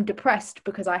like, I'm depressed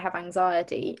because I have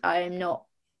anxiety. I am not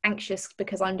anxious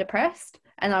because I'm depressed.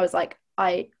 And I was like,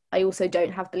 I also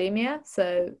don't have bulimia.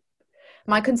 So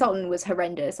my consultant was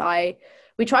horrendous.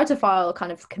 We tried to file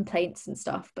kind of complaints and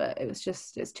stuff, but it's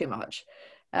too much.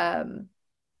 But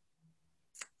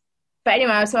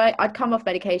anyway, so I'd come off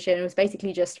medication. It was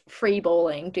basically just free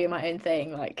balling, doing my own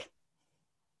thing, like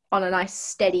on a nice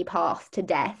steady path to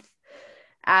death.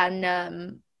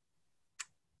 And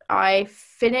I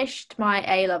finished my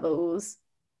A-levels.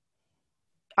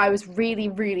 I was really,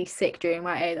 really sick during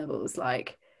my A-levels.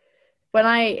 Like when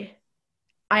I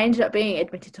ended up being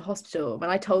admitted to hospital, when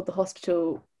I told the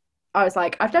hospital, I was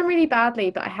like, I've done really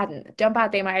badly, but I hadn't done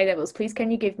badly in my A-levels. Please,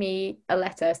 can you give me a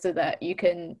letter so that you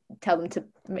can tell them to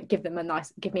give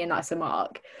me a nicer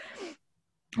mark?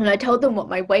 And I told them what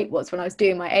my weight was when I was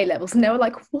doing my A-levels, and they were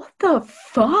like, what the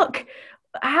fuck?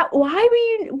 Why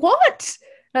were you, what?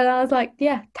 And I was like,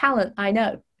 yeah, talent, I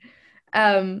know.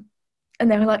 And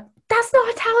they were like, that's not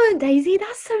a talent, Daisy.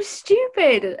 That's so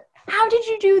stupid. How did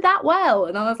you do that well?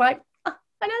 And I was like, I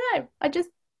don't know. I just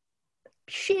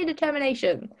sheer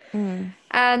determination.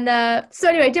 And so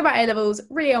anyway, did my A-levels,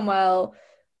 really unwell,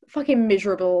 fucking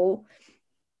miserable.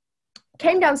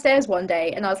 Came downstairs one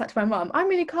day and I was like to my mum, I'm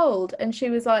really cold. And she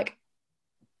was like,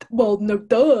 well, no,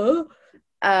 duh.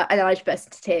 And I just burst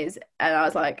into tears. And I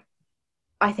was like,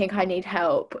 I think I need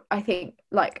help. I think,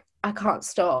 like, I can't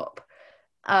stop.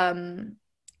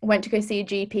 Went to go see a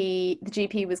GP. The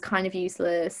GP was kind of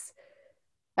useless.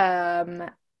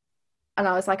 And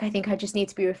I was like, I think I just need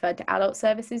to be referred to adult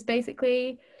services,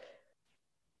 basically.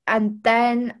 And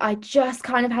then I just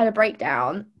kind of had a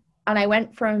breakdown. And I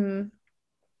went from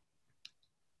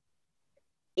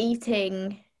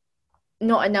eating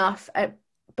not enough,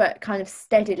 but kind of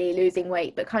steadily losing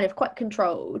weight, but kind of quite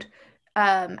controlled,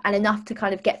 and enough to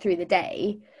kind of get through the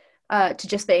day, to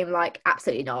just being like,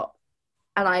 absolutely not.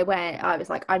 And I was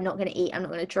like, I'm not going to eat, I'm not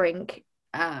going to drink.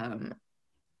 And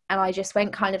I just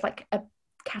went kind of like a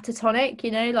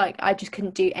catatonic, like I just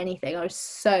couldn't do anything. I was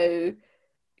so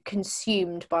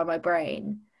consumed by my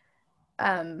brain.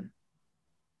 And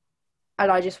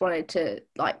I just wanted to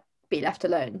like be left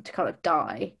alone to kind of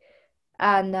die.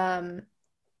 And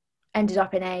ended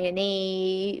up in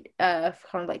A&E, for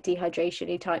kind of like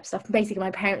dehydration-y type stuff. Basically,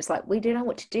 my parents like, we don't know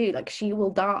what to do. Like, she will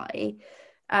die.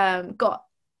 Got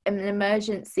an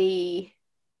emergency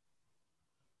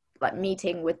like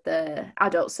meeting with the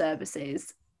adult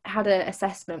services, had an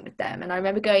assessment with them, and I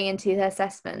remember going into the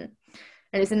assessment,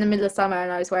 and it's in the middle of summer,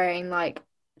 and I was wearing like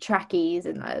trackies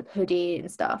and a hoodie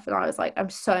and stuff, and I was like,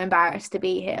 I'm so embarrassed to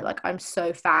be here, like I'm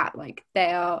so fat, like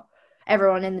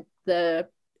everyone in the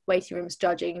waiting room's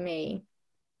judging me.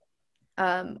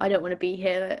 I don't want to be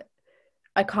here.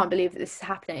 I can't believe that this is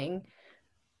happening.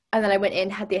 And then I went in,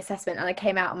 had the assessment, and I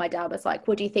came out, and my dad was like,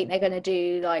 what do you think they're going to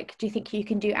do? Like, do you think you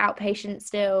can do outpatient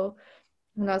still?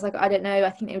 And I was like, I don't know. I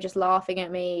think they were just laughing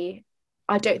at me.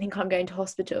 I don't think I'm going to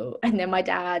hospital. And then my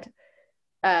dad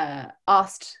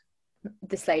asked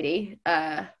this lady,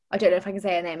 I don't know if I can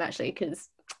say her name actually, because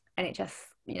NHS,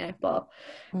 blah.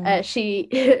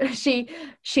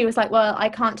 She was like, well, I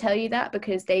can't tell you that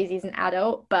because Daisy's an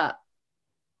adult, but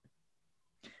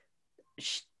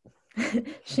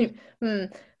she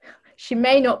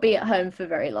may not be at home for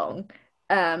very long.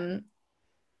 And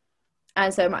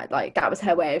so that was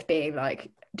her way of being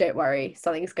like, don't worry,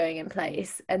 something's going in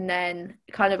place. And then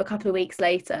kind of a couple of weeks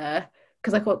later,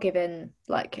 because I got given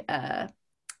like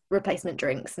replacement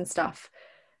drinks and stuff,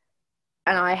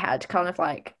 and I had kind of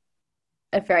like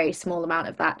a very small amount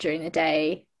of that during the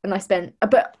day, and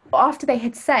but after they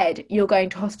had said you're going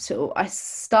to hospital, I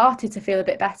started to feel a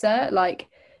bit better, like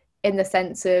in the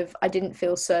sense of I didn't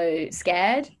feel so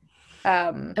scared.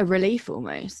 A relief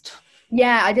almost.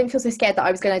 Yeah, I didn't feel so scared that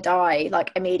I was going to die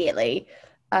like immediately.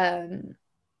 And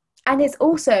it's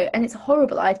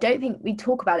horrible. I don't think we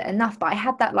talk about it enough, but I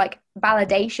had that like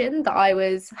validation that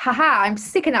I'm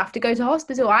sick enough to go to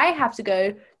hospital. I have to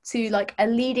go to like a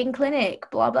leading clinic,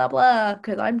 blah, blah, blah,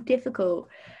 because I'm difficult.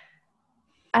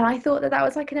 And I thought that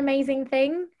was like an amazing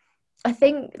thing. I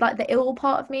think like the ill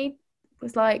part of me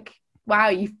was like, wow,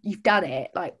 you've done it,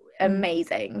 like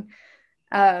amazing.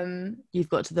 You've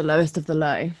got to the lowest of the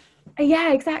low.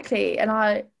 Yeah, exactly.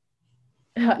 And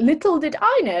little did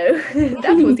I know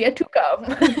that was yet to come.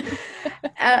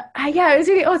 Yeah, it was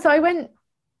really odd. So I went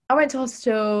to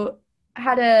hospital,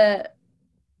 had a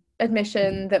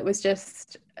admission that was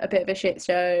just a bit of a shit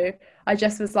show. I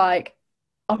just was like,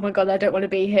 oh my God, I don't want to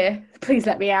be here. Please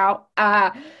let me out.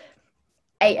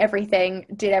 Ate everything,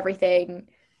 did everything,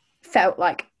 felt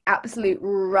like absolute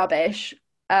rubbish.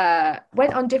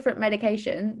 Went on different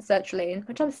medication, sertraline,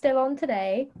 which I'm still on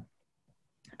today.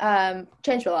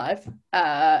 Changed my life.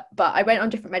 But I went on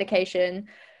different medication.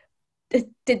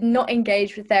 Did not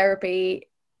engage with therapy.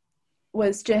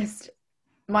 Was just,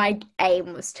 my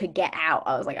aim was to get out.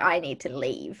 I was like, I need to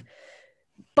leave.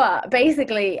 But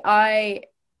basically,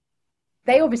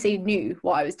 they obviously knew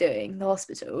what I was doing, the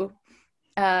hospital.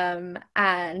 And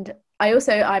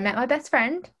I met my best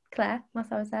friend, Claire,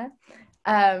 whilst I was there.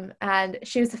 And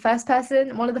she was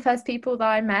one of the first people that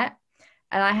I met.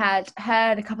 And I had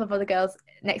her and a couple of other girls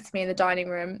next to me in the dining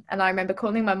room. And I remember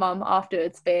calling my mum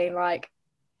afterwards being like,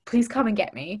 please come and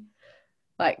get me.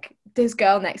 Like, this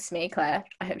girl next to me, Claire,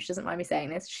 I hope she doesn't mind me saying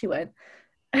this, she won't,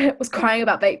 was crying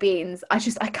about baked beans. I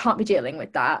can't be dealing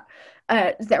with that.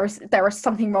 There is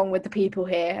something wrong with the people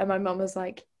here. And my mum was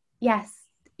like, yes,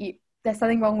 there's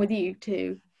something wrong with you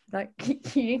too. Like,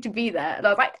 you need to be there. And I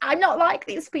was like, I'm not like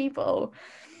these people.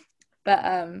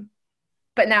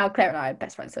 But now Claire and I are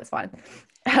best friends, so it's fine.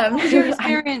 What was your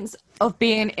experience of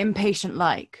being inpatient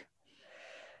like?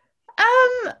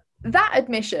 That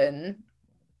admission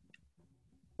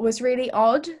was really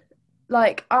odd.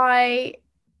 Like, I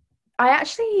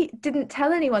actually didn't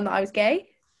tell anyone that I was gay.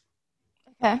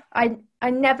 Okay.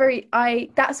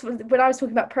 That's when I was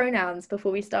talking about pronouns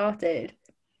before we started.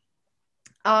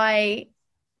 I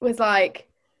was like,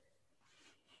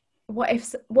 what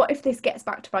if this gets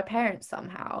back to my parents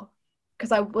somehow?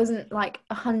 Because I wasn't like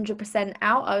 100%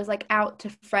 out. I was like out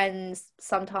to friends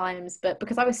sometimes, but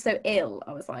because I was so ill,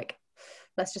 I was like,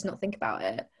 let's just not think about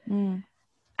it. And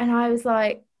I was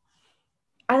like,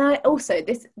 and I also,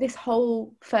 this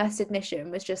whole first admission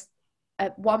was just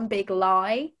one big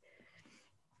lie.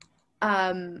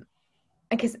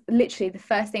 Because literally the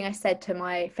first thing I said to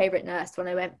my favorite nurse when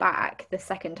I went back the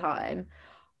second time,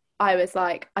 I was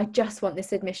like, I just want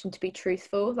this admission to be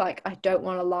truthful. Like, I don't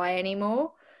want to lie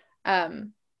anymore.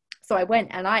 So I went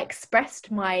and I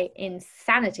expressed my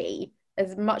insanity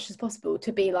as much as possible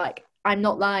to be like, I'm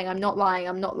not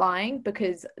lying,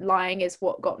 because lying is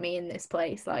what got me in this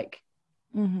place. Like,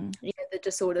 the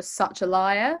disorder's such a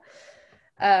liar.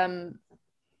 And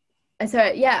so,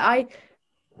 yeah,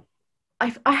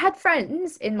 I had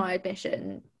friends in my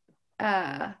admission,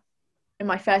 in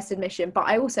my first admission, but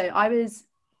I was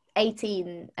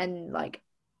 18 and like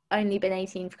only been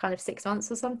 18 for kind of 6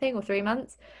 months or something, or 3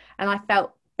 months, and I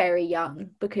felt very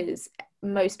young because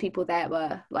most people there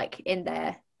were like in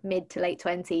their mid to late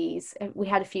 20s. We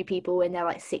had a few people in their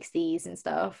like 60s and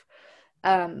stuff.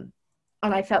 And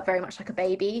I felt very much like a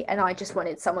baby, and I just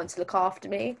wanted someone to look after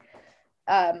me.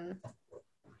 And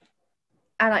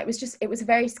it was a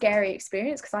very scary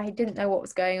experience because I didn't know what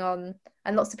was going on,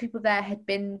 and lots of people there had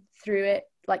been through it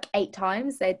like 8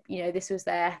 times. This was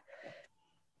their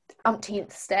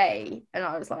umpteenth stay, and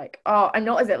I was like, oh, I'm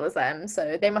not as ill as them,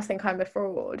 so they must think I'm a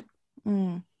fraud.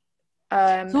 So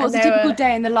what's a typical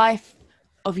day in the life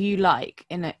of you like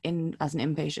in as an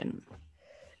inpatient?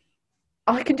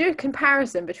 I can do a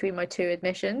comparison between my 2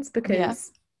 admissions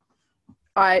because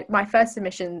my first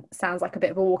admission sounds like a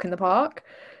bit of a walk in the park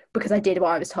because I did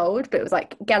what I was told, but it was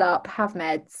like, get up, have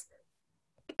meds,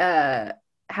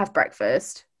 have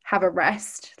breakfast, have a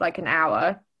rest, like an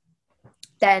hour,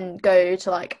 then go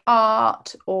to like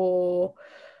art or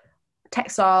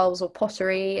textiles or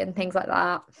pottery and things like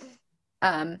that.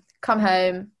 Come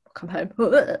home,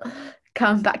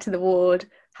 come back to the ward,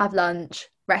 have lunch,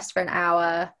 rest for an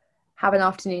hour, have an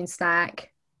afternoon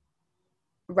snack,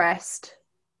 rest,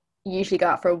 usually go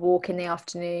out for a walk in the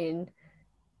afternoon,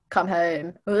 come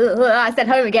home. I said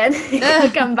home again.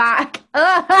 Come back.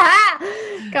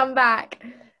 Come back,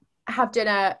 have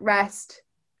dinner, rest,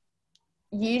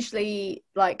 usually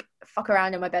like fuck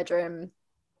around in my bedroom,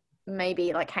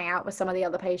 maybe like hang out with some of the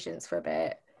other patients for a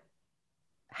bit,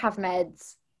 have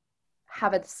meds,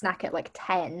 have a snack at like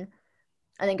 10,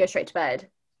 and then go straight to bed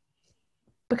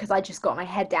because I just got my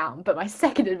head down. But my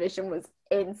second admission was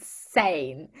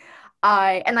insane.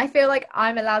 I feel like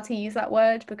I'm allowed to use that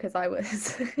word because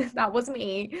that was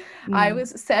me. I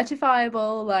was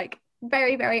certifiable, like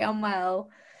very, very unwell,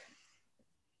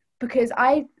 because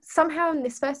I somehow in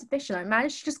this first admission I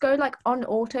managed to just go like on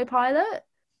autopilot,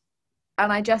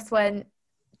 and I just went,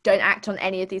 don't act on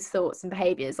any of these thoughts and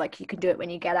behaviors, like you can do it when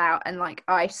you get out. And like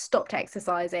I stopped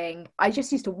exercising. I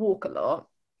just used to walk a lot,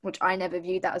 which I never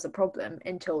viewed that as a problem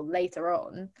until later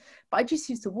on, but I just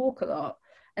used to walk a lot.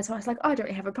 And so I was like, oh, I don't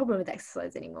really have a problem with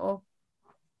exercise anymore.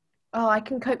 Oh, I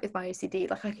can cope with my OCD.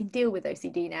 Like I can deal with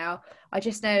OCD now. I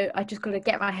just know I just got to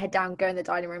get my head down, go in the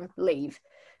dining room, leave.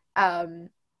 And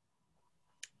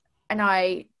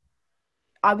I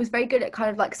was very good at kind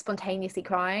of like spontaneously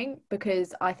crying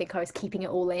because I think I was keeping it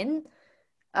all in,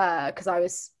 because I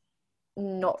was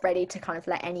not ready to kind of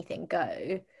let anything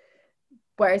go.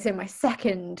 Whereas in my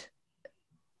second,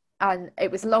 and it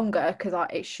was longer because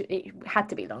it had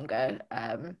to be longer,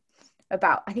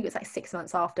 about, I think it was like 6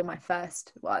 months after my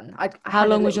first one. How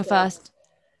long was your first?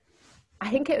 I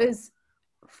think it was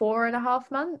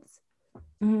 4.5 months.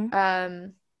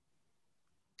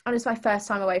 And it's my first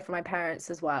time away from my parents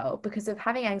as well, because of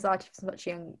having anxiety from such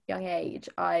a young age.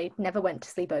 I never went to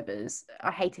sleepovers.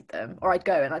 I hated them. Or I'd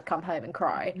go and I'd come home and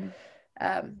cry.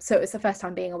 So it was the first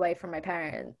time being away from my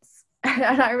parents.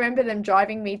 And I remember them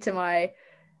driving me to my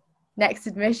next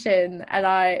admission, and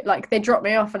they dropped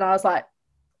me off, and I was like,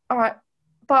 all right,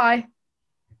 bye.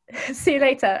 See you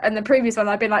later. And the previous one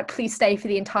I'd been like, please stay for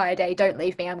the entire day, don't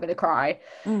leave me, I'm gonna cry.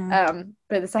 But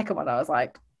the second one I was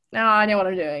like, no, I know what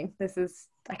I'm doing.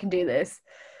 I can do this.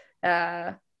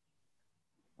 But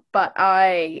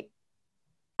I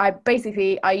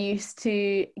used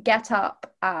to get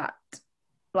up at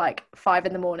like 5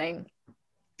 a.m.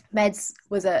 Meds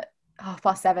was at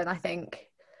 7:30, I think,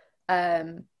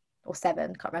 or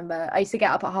 7, can't remember. I used to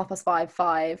get up at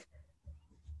 5:30,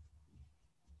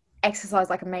 exercise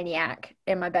like a maniac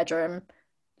in my bedroom,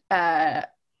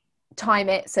 time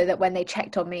it so that when they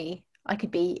checked on me, I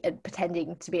could be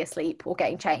pretending to be asleep or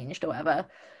getting changed or whatever.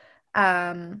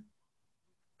 I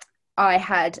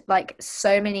had like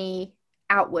so many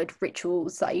outward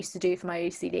rituals that I used to do for my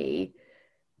OCD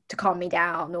to calm me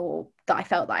down, or that I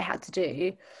felt that I had to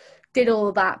do. Did all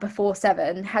of that before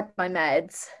 7, had my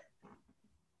meds.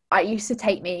 It used to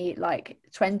take me like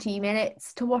 20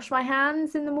 minutes to wash my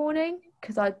hands in the morning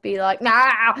because I'd be like,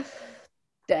 nah,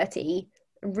 dirty.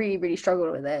 Really, really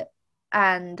struggled with it,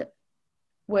 and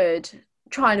would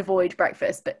try and avoid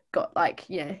breakfast, but got like,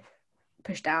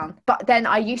 pushed down. But then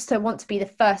I used to want to be the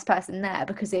first person there,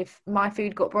 because if my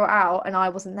food got brought out and I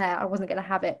wasn't there, I wasn't going to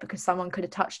have it, because someone could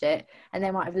have touched it and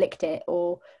they might have licked it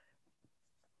or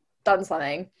done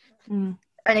something. And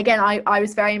again, I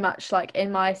was very much like,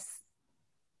 in my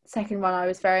second one, I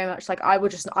was very much like,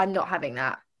 I'm not having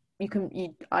that.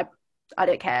 I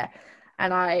don't care.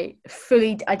 And I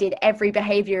did every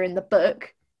behavior in the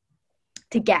book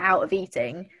to get out of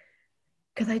eating,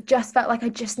 because I just felt like I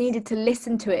just needed to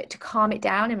listen to it to calm it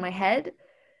down in my head.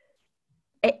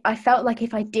 I felt like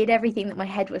if I did everything that my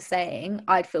head was saying,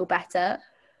 I'd feel better,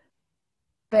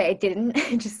 but it didn't.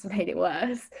 It just made it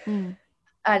worse.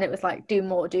 And it was like, do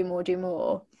more.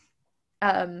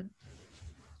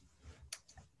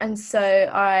 And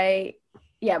so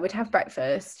would have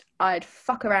breakfast. I'd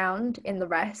fuck around in the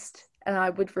rest, and I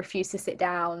would refuse to sit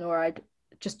down, or I'd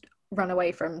just run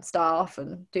away from staff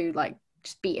and do like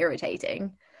just be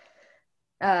irritating.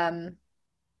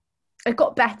 It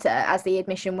got better as the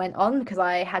admission went on because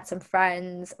I had some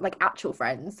friends, like actual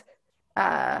friends.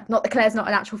 Not that Claire's not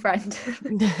an actual friend,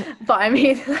 but I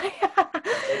mean,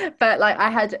 but like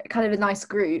I had kind of a nice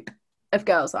group of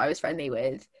girls that I was friendly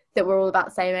with that were all about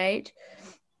the same age.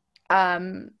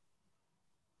 Then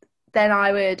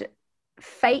I would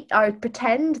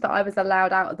pretend that I was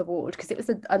allowed out of the ward because it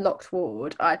was a locked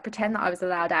ward. I'd pretend that I was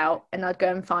allowed out, and I'd go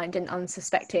and find an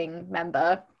unsuspecting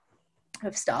member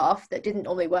of staff that didn't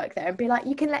normally work there and be like,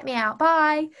 you can let me out,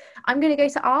 bye, I'm going to go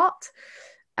to art.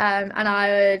 And I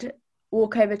would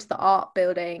walk over to the art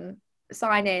building,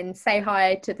 sign in, say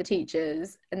hi to the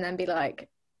teachers, and then be like,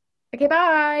 okay,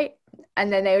 bye.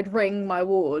 And then they would ring my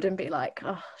ward and be like,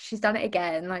 oh, she's done it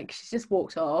again, like she's just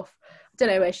walked off, I don't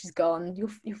know where she's gone,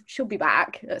 she'll be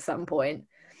back at some point.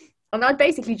 And I'd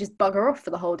basically just bugger off for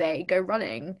the whole day, go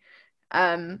running.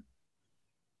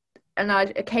 And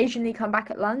I'd occasionally come back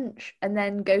at lunch and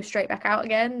then go straight back out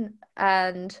again.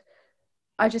 And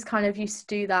I just kind of used to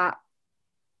do that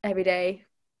every day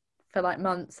for like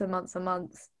months and months and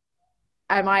months.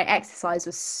 And my exercise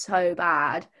was so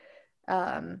bad.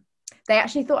 They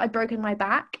actually thought I'd broken my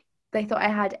back. They thought I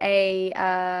had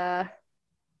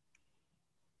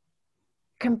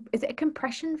is it a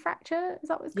compression fracture? Is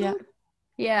that what it's called?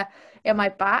 Yeah, in my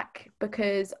back,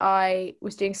 because I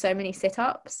was doing so many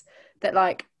sit-ups that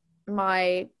like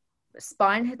my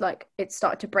spine had like it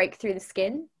started to break through the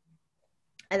skin,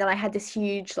 and then I had this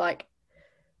huge like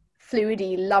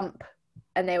fluidy lump,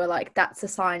 and they were like, that's a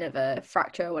sign of a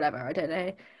fracture or whatever, I don't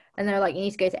know. And they were like, you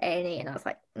need to go to A&E, and I was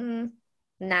like,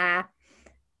 nah.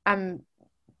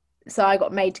 So I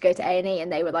got made to go to A&E,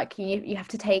 and they were like, you have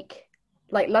to take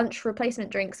like lunch replacement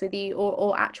drinks with you,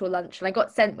 or actual lunch. And I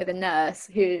got sent with a nurse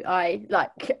who I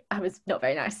was not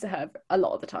very nice to her a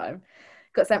lot of the time.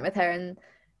 Got sent with her, and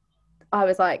I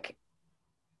was like,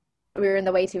 we were in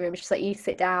the waiting room. She's like, you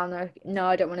sit down. No,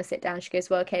 I don't want to sit down. She goes,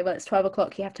 well, okay, well, it's 12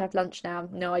 o'clock. You have to have lunch now.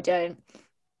 No, I don't.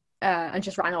 And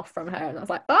just ran off from her. And I was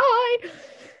like, bye.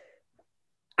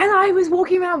 And I was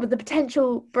walking around with the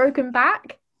potential broken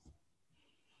back.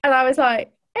 And I was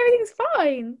like, everything's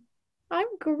fine. I'm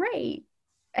great.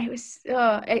 It was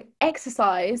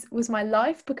exercise was my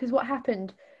life, because what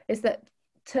happened is that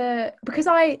because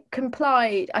I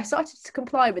started to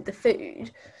comply with the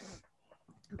food,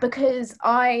 because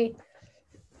I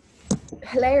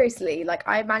hilariously, like,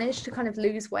 I managed to kind of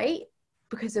lose weight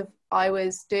because I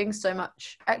was doing so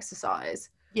much exercise.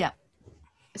 Yeah.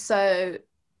 So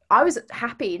I was not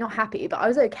happy, but I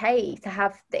was okay to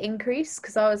have the increase,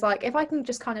 because I was like, if I can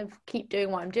just kind of keep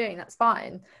doing what I'm doing, that's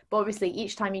fine. But obviously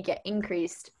each time you get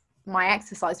increased, my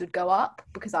exercise would go up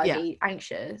because I'd be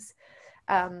anxious.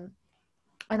 And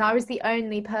I was the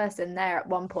only person there at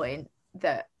one point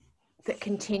that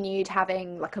continued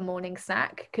having like a morning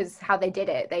snack, because how they did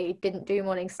it, they didn't do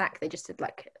morning snack, they just did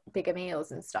like bigger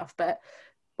meals and stuff. But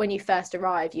when you first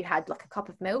arrived, you had like a cup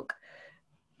of milk.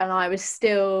 And I used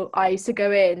to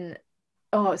go in,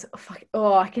 I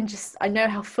know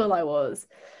how full I was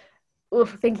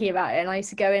thinking about it. And I used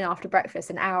to go in after breakfast,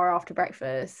 an hour after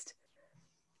breakfast,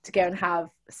 to go and have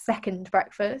second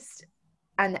breakfast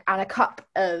and a cup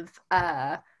of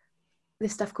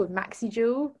this stuff called Maxi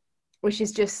Jewel, which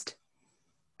is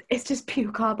it's just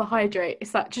pure carbohydrate.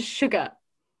 It's like just sugar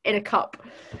in a cup.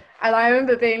 And I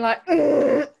remember being like,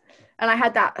 ugh! And I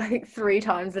had that, I think, 3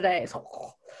 times a day.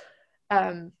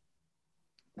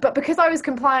 But because I was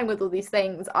complying with all these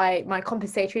things, my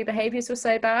compensatory behaviors were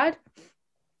so bad.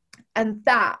 And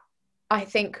that, I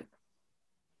think,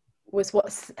 was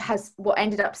what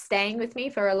ended up staying with me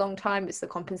for a long time, is the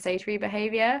compensatory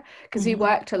behavior. Because we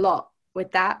worked a lot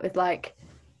with that, with like,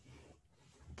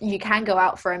 you can go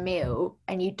out for a meal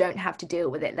and you don't have to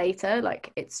deal with it later.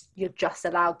 Like, you're just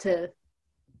allowed to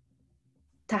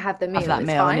have the meal. Have that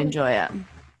meal and enjoy it.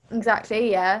 Exactly,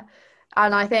 yeah.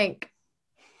 And I think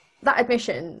that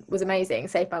admission was amazing,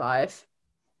 saved my life.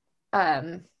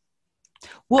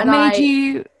 What made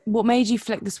you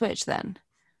flick the switch then?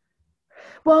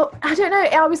 Well, I don't know.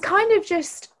 I was kind of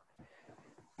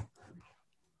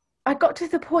I got to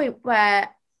the point where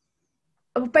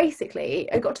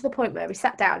we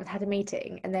sat down and had a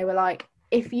meeting, and they were like,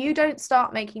 if you don't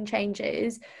start making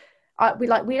changes, we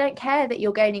don't care that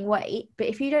you're gaining weight, but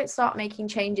if you don't start making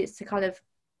changes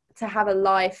to have a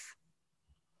life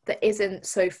that isn't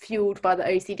so fueled by the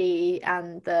OCD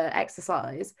and the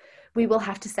exercise, we will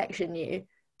have to section you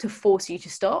to force you to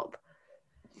stop.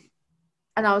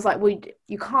 And I was like, well,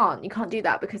 you can't do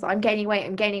that because I'm gaining weight.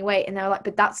 And they were like,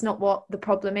 but that's not what the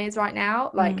problem is right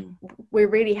now. Like, we're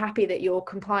really happy that you're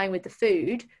complying with the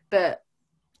food, but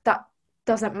that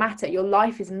doesn't matter. Your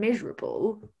life is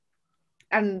miserable.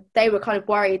 And they were kind of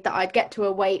worried that I'd get to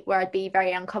a weight where I'd be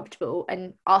very uncomfortable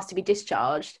and asked to be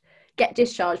get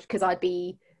discharged because I'd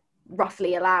be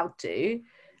roughly allowed to,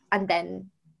 and then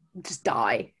just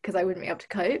die because I wouldn't be able to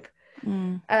cope.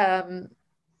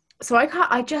 So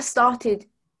I just started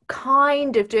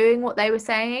kind of doing what they were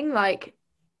saying. Like,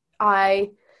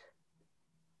 I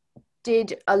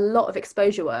did a lot of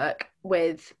exposure work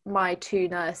with my two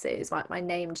nurses, like my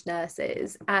named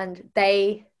nurses, and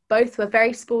they both were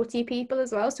very sporty people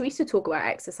as well. So we used to talk about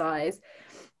exercise,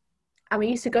 and we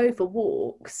used to go for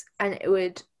walks, and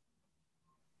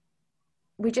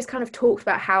we just kind of talked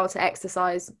about how to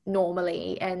exercise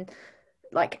normally, and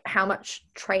like how much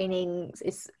training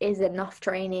is enough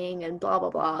training, and blah blah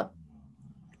blah.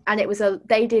 And it was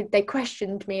they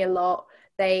questioned me a lot.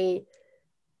 They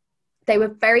were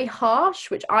very harsh,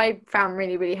 which I found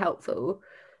really, really helpful.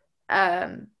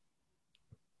 And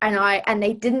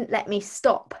they didn't let me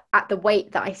stop at the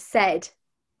weight that I said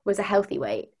was a healthy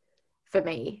weight for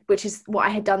me, which is what I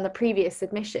had done the previous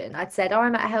submission. I'd said, oh,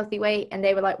 I'm at a healthy weight. And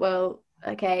they were like, well,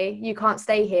 okay, you can't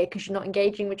stay here because you're not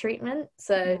engaging with treatment.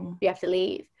 So you have to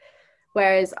leave.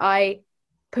 Whereas I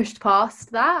pushed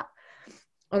past that,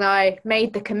 and I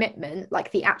made the commitment,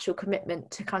 like the actual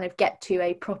commitment, to kind of get to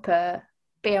a proper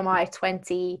BMI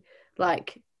 20,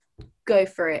 like, go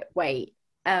for it weight.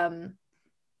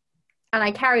 And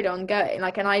I carried on going,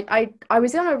 like, and I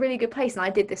was in a really good place, and I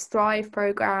did this Thrive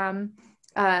program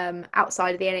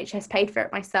outside of the NHS, paid for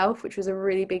it myself, which was a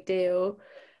really big deal.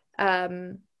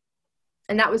 And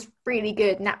that was really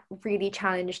good, and that really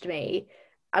challenged me.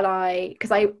 And I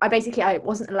basically, I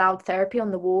wasn't allowed therapy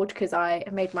on the ward because I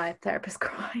made my therapist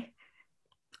cry.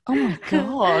 Oh my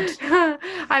God.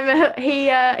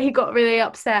 He got really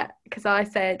upset because I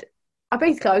said, I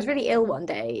was really ill one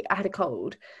day. I had a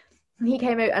cold. And he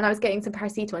came over, and I was getting some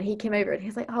paracetamol, and he came over and he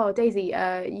was like, oh, Daisy,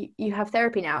 you have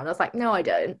therapy now. And I was like, no, I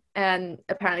don't. And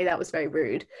apparently that was very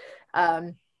rude.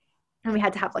 And we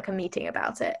had to have like a meeting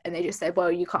about it. And they just said, well,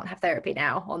 you can't have therapy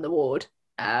now on the ward.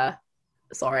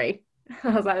 Sorry. I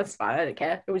was like, that's fine, I don't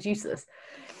care. It was useless.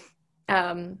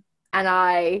 And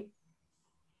I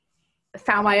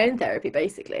found my own therapy,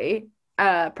 basically,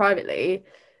 privately.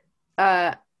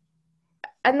 And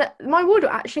my ward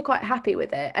were actually quite happy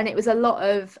with it. And it was a lot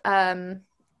of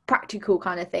practical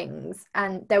kind of things.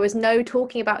 And there was no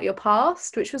talking about your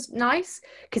past, which was nice,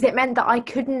 because it meant that I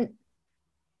couldn't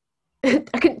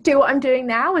do what I'm doing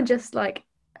now and just like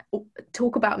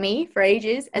talk about me for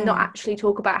ages and not actually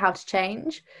talk about how to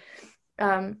change.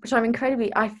 Which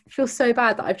I feel so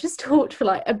bad that I've just talked for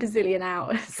like a bazillion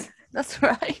hours. That's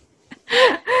right.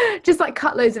 Just like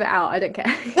cut loads of it out. I don't care.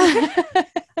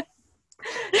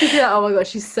 Just be like, oh my gosh,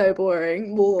 she's so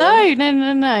boring.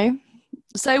 No.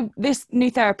 So this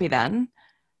new therapy then,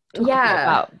 talk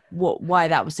about why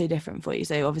that was so different for you.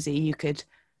 So obviously you could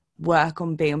work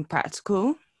on being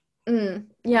practical.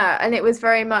 Yeah, and it was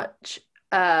very much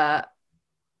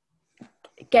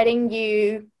getting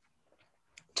you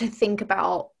to think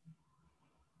about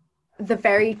the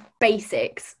very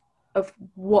basics of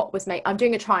what was made. I'm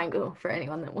doing a triangle for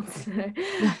anyone that wants to know.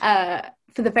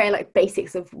 For the very like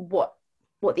basics of what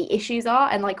the issues are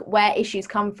and like where issues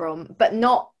come from, but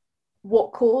not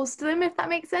what caused them, if that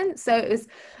makes sense. So it was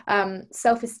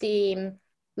self-esteem,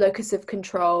 locus of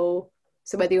control,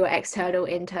 so whether you're external,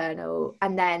 internal,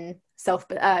 and then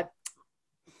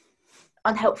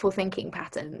unhelpful thinking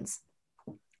patterns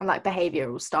and like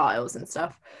behavioral styles and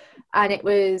stuff. And it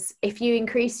was, if you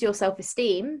increase your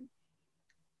self-esteem,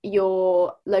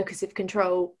 your locus of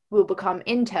control will become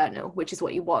internal, which is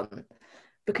what you want,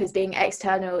 because being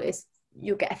external is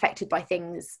you'll get affected by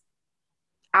things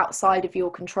outside of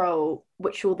your control,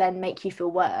 which will then make you feel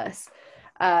worse.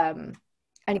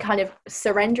 And kind of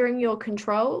surrendering your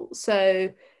control. So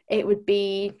it would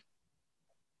be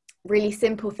really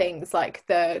simple things like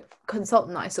the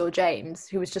consultant I saw, James,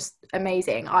 who was just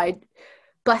amazing. I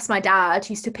bless my dad,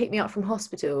 he used to pick me up from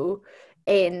hospital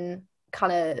in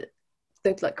kind of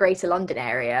the like Greater London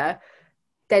area,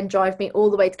 then drive me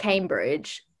all the way to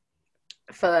Cambridge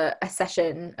for a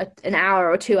session, an hour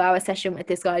or 2 hour session with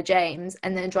this guy James,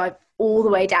 and then drive all the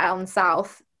way down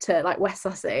south to like West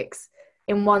Sussex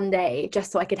in one day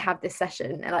just so I could have this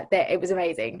session. And like it was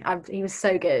amazing. He was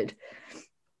so good.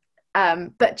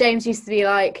 But James used to be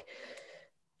like,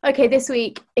 okay, this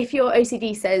week, if your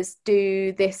OCD says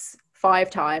do this 5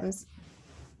 times,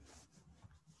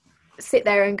 sit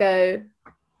there and go,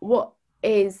 what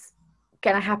is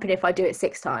going to happen if I do it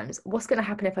 6 times? What's going to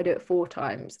happen if I do it 4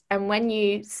 times? And when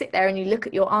you sit there and you look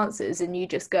at your answers and you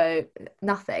just go,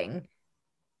 nothing,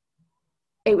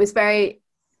 it was very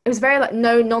like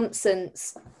no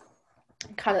nonsense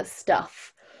kind of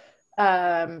stuff.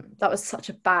 That was such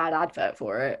a bad advert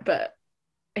for it, but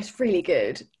it's really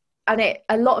good. And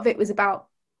a lot of it was about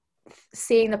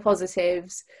seeing the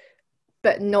positives,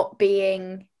 but not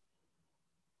being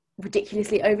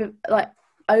ridiculously over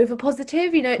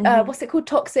positive, you know. What's it called,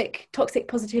 toxic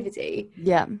positivity.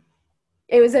 Yeah,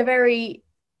 it's very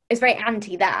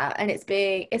anti that, and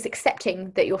it's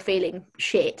accepting that you're feeling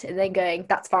shit and then going,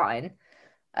 that's fine.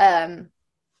 And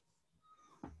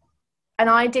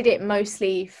I did it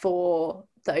mostly for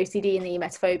the OCD and the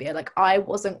emetophobia. Like, I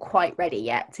wasn't quite ready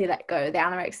yet to let go of the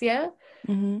anorexia.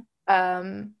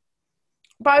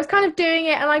 But I was kind of doing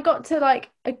it, and I got to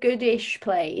like a goodish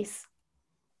place.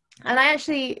 And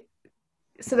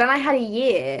so then I had a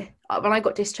year when I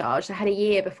got discharged. I had a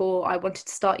year before I wanted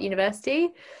to start university,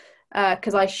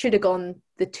 because I should have gone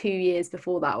the 2 years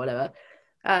before that, whatever.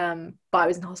 But I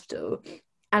was in hospital,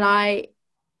 and I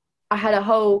had a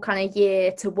whole kind of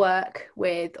year to work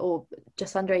with, or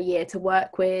just under a year to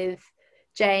work with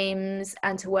James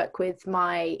and to work with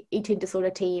my eating disorder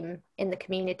team in the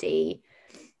community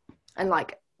and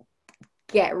like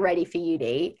get ready for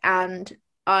uni. And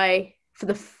I, for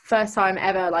the first time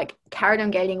ever, like carried on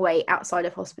gaining weight outside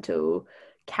of hospital,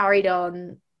 carried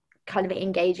on kind of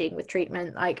engaging with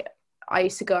treatment. Like, I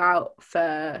used to go out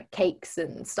for cakes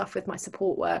and stuff with my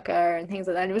support worker and things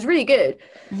like that. And it was really good.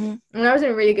 And I was in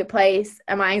a really good place,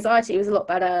 and my anxiety was a lot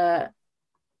better.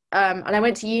 And I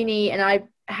went to uni, and I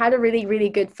had a really, really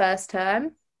good first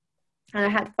term, and I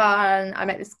had fun. I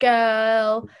met this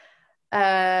girl,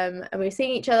 and we were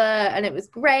seeing each other, and it was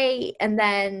great. And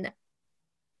then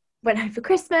went home for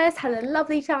Christmas, had a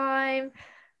lovely time.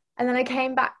 And then I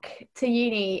came back to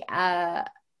uni, and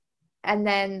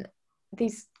then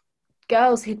these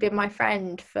girls who'd been my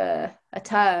friend for a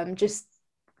term just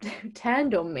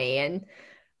turned on me, and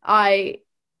I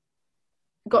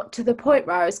got to the point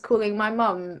where I was calling my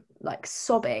mum, like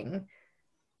sobbing,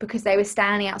 because they were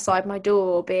standing outside my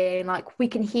door being like, we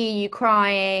can hear you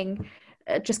crying,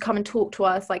 just come and talk to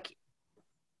us. Like,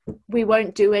 we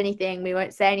won't do anything, we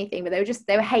won't say anything. But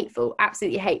they were hateful,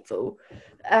 absolutely hateful.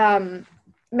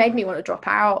 Made me want to drop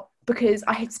out, because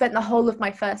I had spent the whole of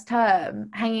my first term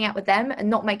hanging out with them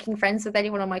and not making friends with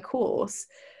anyone on my course.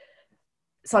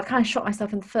 So I kind of shot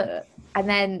myself in the foot. And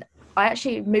then I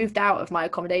actually moved out of my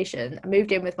accommodation. I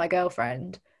moved in with my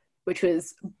girlfriend, which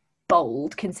was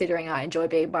bold considering I enjoy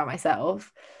being by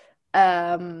myself.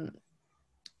 And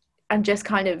just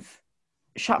kind of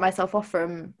shut myself off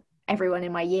from everyone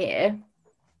in my year,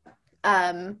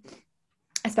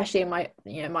 especially in my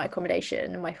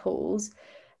accommodation and my halls.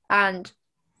 And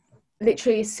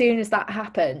literally, as soon as that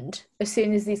happened, as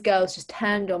soon as these girls just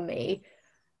turned on me,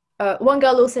 one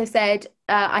girl also said,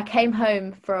 I came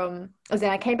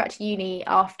back to uni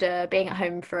after being at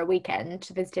home for a weekend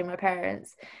visiting my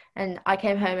parents, and I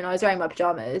came home and I was wearing my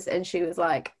pajamas, and she was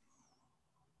like,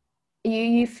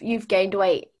 you've gained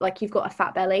weight, like you've got a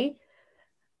fat belly.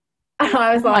 And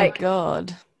I was like, my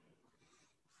God.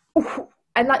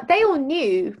 And like, they all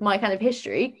knew my kind of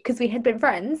history because we had been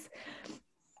friends.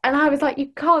 And I was like,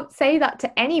 you can't say that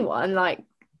to anyone, like,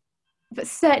 but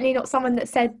certainly not someone that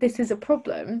said this is a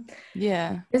problem.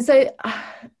 Yeah. And so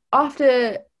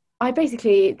after, I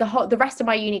basically, the rest of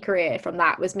my uni career from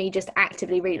that was me just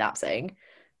actively relapsing.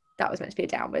 That was meant to be a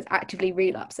downwards, actively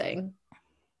relapsing.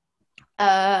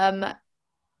 Yeah,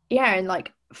 and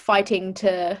like fighting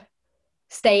to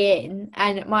stay in.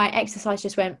 And my exercise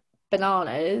just went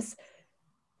bananas.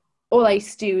 All I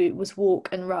used to do was walk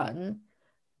and run.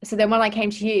 So then when I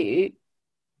came to you,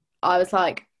 I was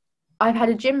like, I've had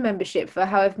a gym membership for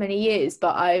however many years,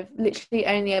 but I've literally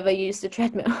only ever used a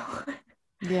treadmill.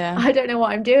 Yeah. I don't know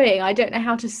what I'm doing. I don't know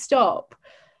how to stop.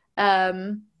 Yeah,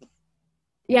 and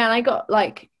I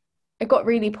got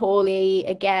really poorly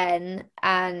again,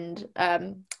 and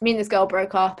me and this girl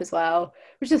broke up as well,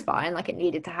 which is fine. Like, it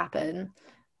needed to happen.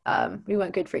 We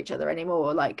weren't good for each other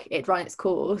anymore. Like, it ran its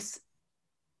course.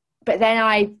 But then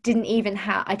I didn't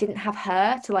have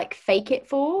her to like fake it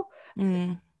for.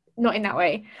 Not in that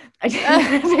way. I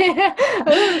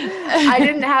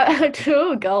didn't have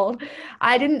oh God.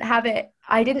 I didn't have it.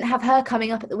 I didn't have her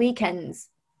coming up at the weekends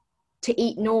to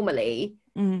eat normally,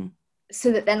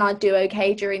 so that then I'd do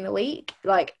okay during the week.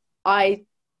 Like, I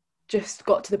just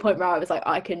got to the point where I was like,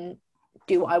 I can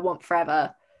do what I want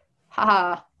forever.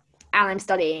 Haha. And I'm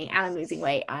studying, and I'm losing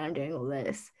weight, and I'm doing all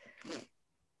this.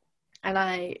 And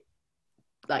I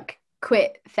like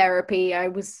quit therapy. I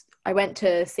was I went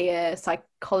to see a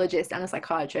psychologist and a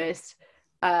psychiatrist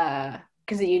because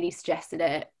the uni suggested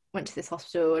it. Went to this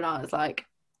hospital and I was like,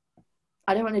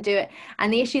 I don't want to do it.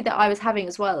 And the issue that I was having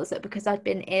as well is that because I'd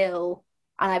been ill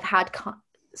and I've had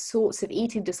sorts of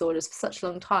eating disorders for such a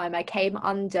long time, I came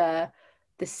under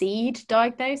the SEED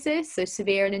diagnosis, so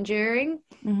severe and enduring.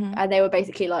 Mm-hmm. And they were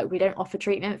basically like, we don't offer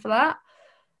treatment for that.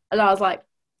 And I was like,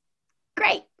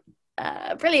 great,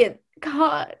 brilliant.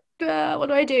 God, what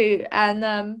do I do?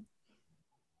 And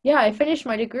yeah, I finished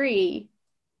my degree.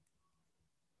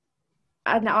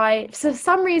 And for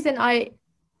some reason,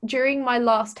 during my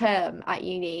last term at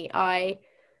uni, I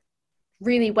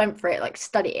really went for it, like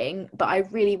studying, but I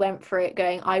really went for it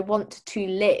going, I want to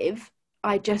live.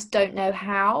 I just don't know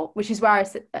how, which is where I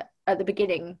said at the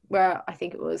beginning, where I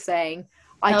think it was saying,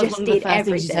 I just did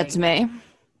everything. You said to me.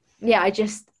 Yeah, I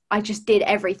just did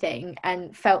everything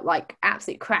and felt like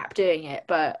absolute crap doing it,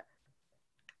 but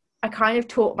I kind of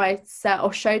taught myself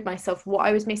or showed myself what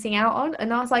I was missing out on.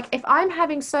 And I was like, if I'm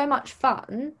having so much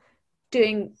fun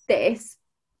doing this,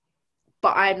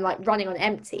 but I'm like running on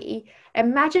empty,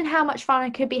 imagine how much fun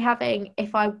I could be having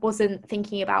if I wasn't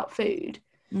thinking about food.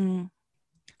 Mm.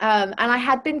 And I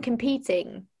had been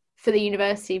competing for the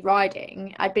university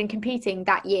riding. I'd been competing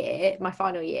that year, my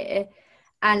final year,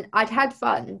 and I'd had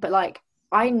fun, but like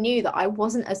I knew that I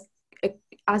wasn't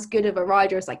as good of a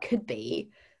rider as I could be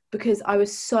because I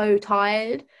was so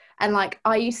tired. And like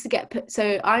I used to get put,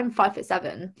 so I'm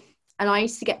 5'7", and I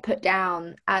used to get put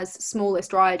down as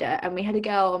smallest rider, and we had a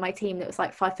girl on my team that was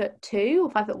like 5'2" or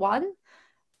 5'1",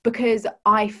 because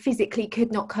I physically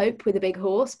could not cope with a big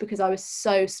horse because I was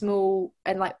so small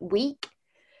and like weak.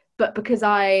 But because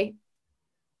I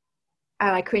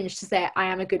cringe to say it, I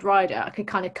am a good rider, I could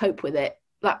kind of cope with it.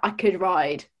 Like I could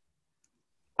ride.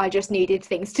 I just needed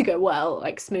things to go well,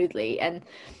 like smoothly. And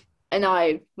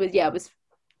I loved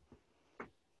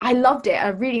it. I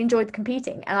really enjoyed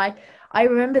competing. And I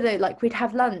remember though, like we'd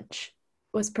have lunch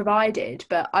was provided,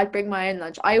 but I'd bring my own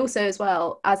lunch. I also, as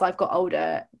well, as I've got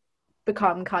older,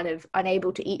 become kind of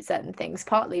unable to eat certain things,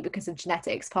 partly because of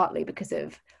genetics, partly because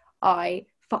of I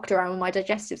fucked around with my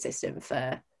digestive system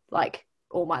for like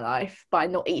all my life by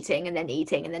not eating and then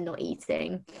eating and then not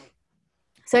eating.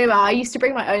 So anyway, I used to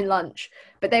bring my own lunch,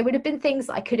 but there would have been things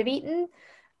that I could have eaten,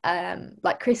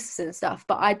 like crisps and stuff,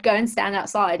 but I'd go and stand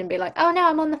outside and be like, oh no,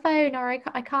 I'm on the phone, or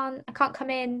I can't come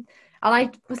in. And I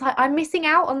was like, I'm missing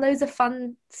out on loads of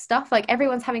fun stuff. Like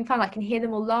everyone's having fun. I can hear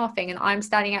them all laughing and I'm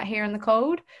standing out here in the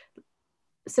cold.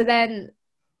 So then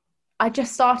I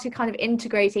just started kind of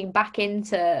integrating back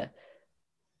into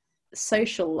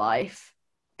social life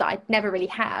that I'd never really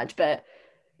had, but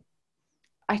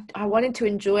I wanted to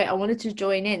enjoy it. I wanted to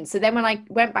join in. So then when I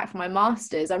went back for my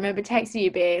master's, I remember texting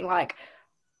you being like,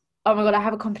 oh my God, I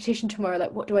have a competition tomorrow.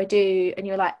 Like, what do I do? And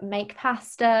you're like, make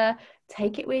pasta,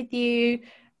 take it with you.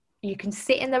 You can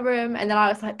sit in the room. And then I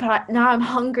was like, but now I'm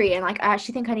hungry and like, I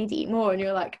actually think I need to eat more. And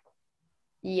you're like,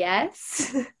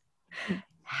 yes,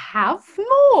 have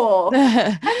more.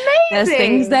 Amazing. There's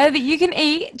things there that you can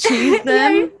eat. Choose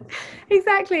them. Yeah,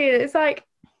 exactly. It's like,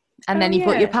 and then you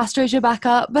put your pasta as your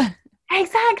backup.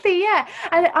 Exactly, yeah.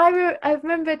 And I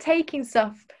remember taking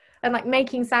stuff and like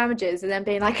making sandwiches and then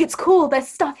being like, it's cool, there's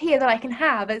stuff here that I can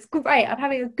have, it's great, I'm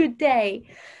having a good day.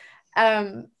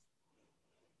 Yeah,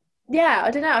 I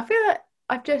don't know, I feel like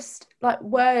I've just like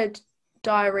verbal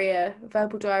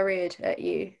diarrheaed at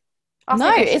you.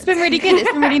 No, it's been really good.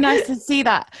 It's been really nice to see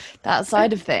that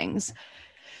side of things.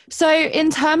 So in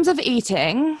terms of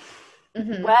eating,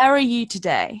 where are you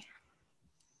today?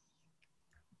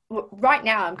 Right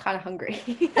now I'm kind of hungry.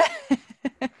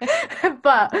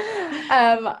 But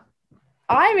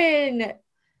I'm in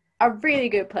a really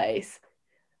good place.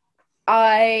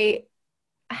 I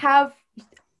have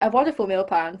a wonderful meal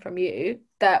plan from you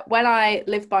that when I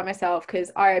live by myself,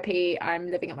 because RIP, I'm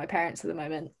living at my parents at the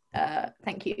moment.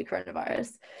 Thank you,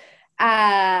 coronavirus.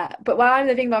 But when I'm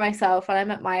living by myself and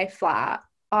I'm at my flat,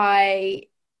 I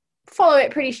follow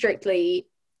it pretty strictly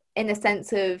in the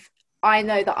sense of I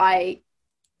know that I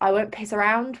won't piss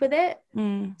around with it.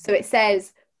 So it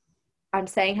says, I'm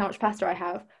saying how much pasta I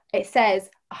have. It says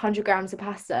 100 grams of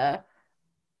pasta.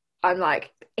 I'm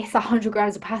like, it's 100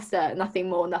 grams of pasta, nothing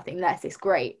more, nothing less. It's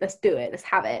great. Let's do it. Let's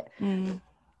have it. And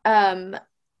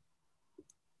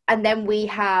then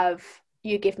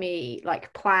you give me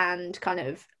like planned kind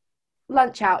of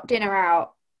lunch out, dinner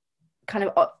out, kind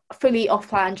of fully off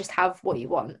plan, just have what you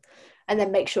want. And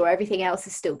then make sure everything else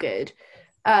is still good.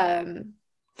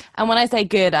 And when I say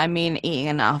good, I mean eating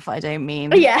enough. I don't mean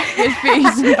good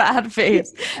foods and bad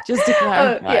foods. Just to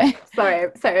clarify.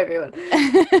 Sorry, everyone.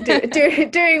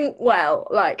 Doing well,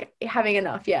 like having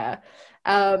enough. Yeah.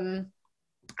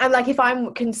 And like, if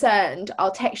I'm concerned,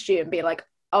 I'll text you and be like,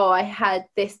 oh, I had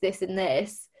this and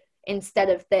this instead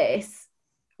of this,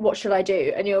 what should I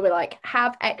do? And you'll be like,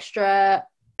 have extra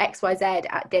XYZ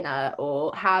at dinner,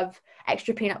 or have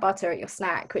extra peanut butter at your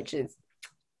snack, which is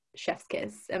chef's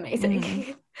kiss,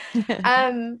 amazing.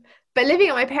 But living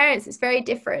with my parents is very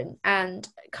different, and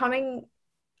coming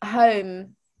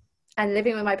home and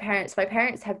living with my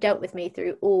parents have dealt with me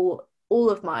through all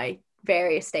of my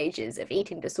various stages of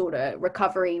eating disorder,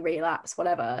 recovery, relapse,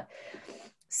 whatever.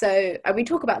 So, and we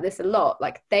talk about this a lot,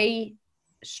 like they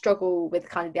struggle with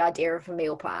kind of the idea of a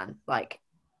meal plan, like,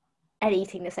 and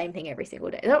eating the same thing every single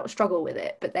day. They don't struggle with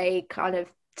it, but they kind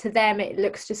of, to them, it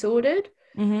looks disordered.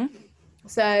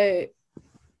 So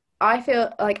I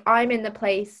feel like I'm in the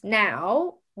place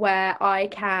now where I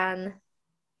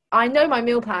know my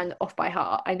meal plan off by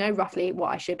heart. I know roughly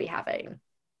what I should be having.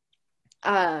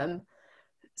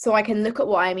 So I can look at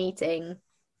what I'm eating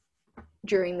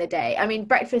during the day. I mean,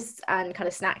 breakfast and kind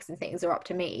of snacks and things are up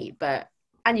to me,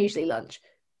 and usually lunch,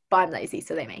 but I'm lazy,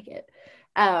 so they make it.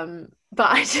 But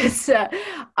I just,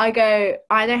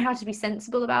 I know how to be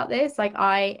sensible about this. Like,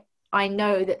 I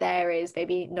know that there is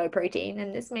maybe no protein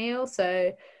in this meal,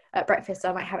 so at breakfast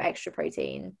I might have extra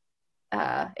protein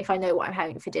if I know what I'm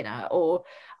having for dinner. Or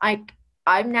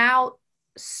I'm now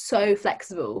so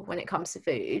flexible when it comes to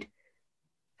food,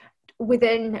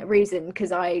 within reason,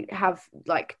 because I have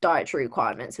like dietary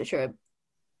requirements which are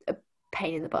a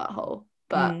pain in the butthole.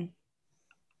 But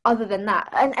other than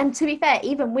that, and to be fair,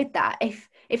 even with that,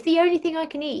 if the only thing I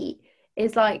can eat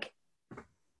is like,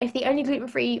 if the only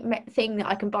gluten-free thing that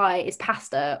I can buy is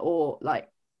pasta, or like,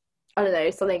 I don't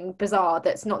know, something bizarre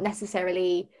that's not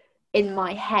necessarily in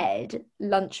my head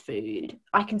lunch food,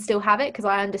 I can still have it, because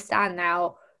I understand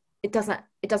now it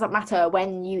doesn't matter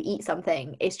when you eat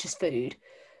something, it's just food.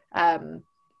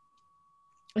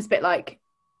 It's a bit like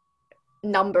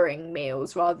numbering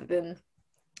meals rather than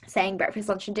saying breakfast,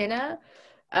 lunch and dinner.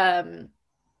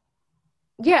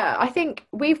 Yeah, I think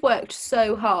we've worked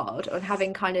so hard on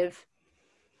having kind of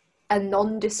a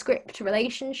nondescript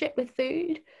relationship with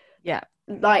food. Yeah.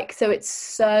 Like, so it's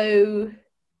so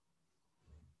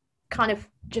kind of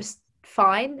just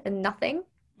fine and nothing.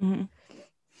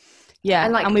 Yeah,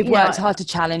 and, like, and we've worked hard to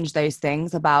challenge those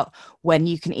things about when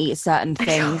you can eat certain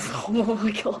things. Oh my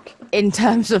God. In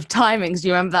terms of timings, do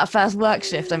you remember that first work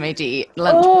shift I made you eat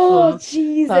lunch before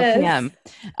Jesus. 12 p.m.?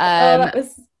 That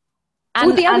was...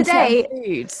 And the other day,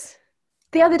 foods.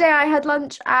 The other day I had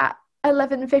lunch at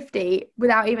 11:50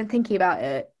 without even thinking about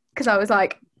it, because I was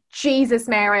like, Jesus,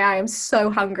 Mary, I am so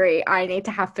hungry. I need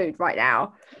to have food right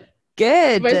now.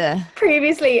 Good. Whereas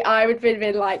previously, I would have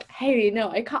been like, hey, no,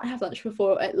 I can't have lunch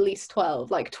before at least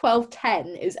 12. Like,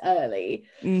 12:10 is early.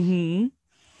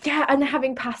 Yeah, and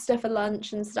having pasta for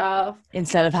lunch and stuff.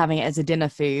 Instead of having it as a dinner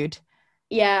food.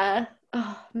 Yeah.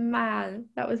 Oh, man,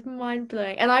 that was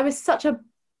mind-blowing. And I was such a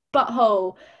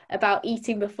butthole about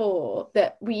eating before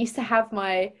that we used to have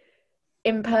my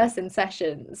in-person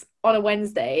sessions on a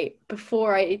Wednesday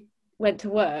before I went to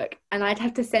work, and I'd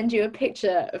have to send you a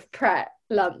picture of Pret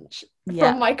lunch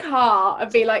from my car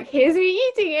and be like, here's me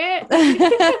eating it.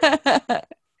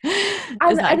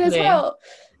 and as well,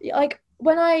 like,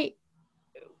 when I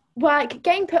like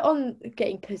asking to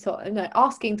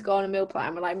go on a meal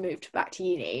plan when I moved back to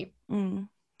uni,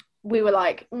 we were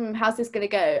like, how's this gonna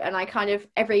go? And I kind of,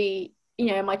 every,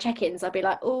 in my check-ins, I'd be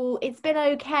like, oh, it's been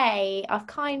okay, I've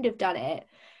kind of done it.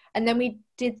 And then we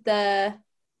did the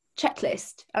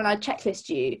checklist, and I'd checklist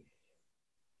you,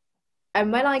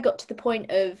 and when I got to the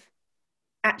point of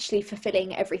actually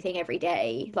fulfilling everything every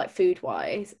day, like food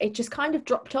wise, it just kind of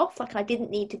dropped off. Like, I didn't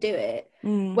need to do it.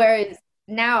 Whereas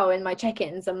now in my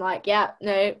check-ins, I'm like, yeah,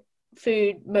 no,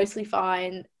 food mostly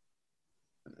fine,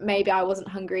 maybe I wasn't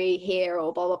hungry here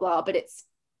or blah blah blah, but it's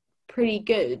pretty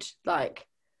good. Like,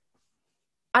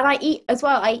 and I eat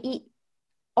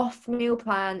off meal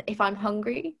plan if I'm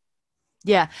hungry.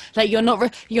 Yeah, like you're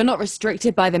not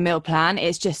restricted by the meal plan.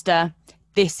 It's just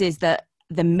this is the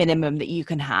minimum that you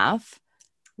can have.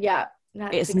 Yeah,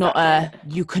 it's not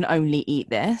you can only eat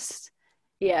this.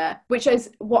 Yeah, which is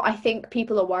what I think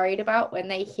people are worried about when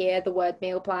they hear the word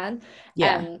meal plan.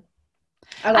 Yeah.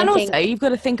 And also, you've got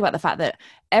to think about the fact that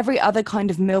every other kind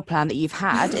of meal plan that you've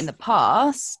had in the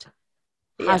past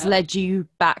has led you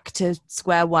back to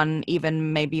square one,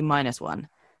 even maybe -1.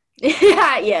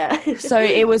 Yeah. So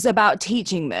it was about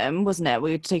teaching them, wasn't it?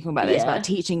 We were talking about this, about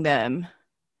teaching them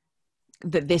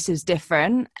that this is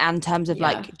different, and in terms of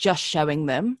like just showing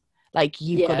them, like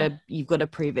you've got to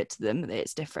prove it to them that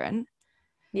it's different.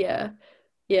 Yeah.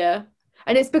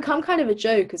 And it's become kind of a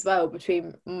joke as well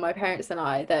between my parents and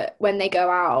I, that when they go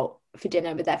out for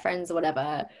dinner with their friends or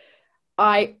whatever,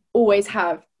 I always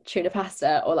have tuna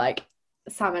pasta or like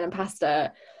salmon and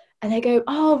pasta, and they go,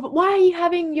 oh, but why are you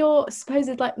having your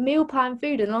supposed like meal plan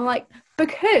food? And I'm like,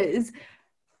 because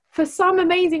for some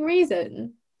amazing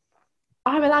reason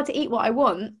I'm allowed to eat what I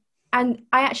want, and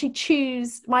I actually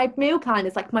choose, my meal plan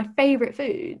is like my favorite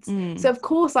foods. So of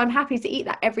course I'm happy to eat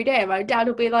that every day. And my dad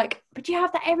will be like, but you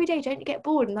have that every day, don't you get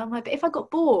bored? And I'm like, but if I got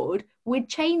bored, we'd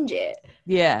change it.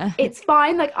 Yeah. It's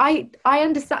fine. Like I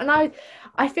understand. And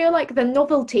I feel like the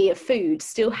novelty of food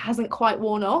still hasn't quite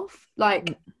worn off.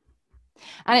 Like,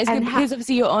 and it's good because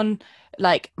obviously you're on,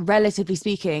 like, relatively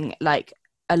speaking, like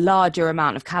a larger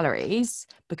amount of calories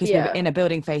because we're in a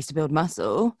building phase to build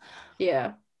muscle.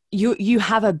 Yeah. You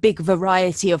have a big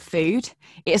variety of food.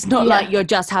 It's not like you're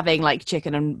just having like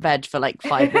chicken and veg for like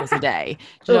 5 meals a day.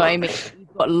 Do you know what I mean?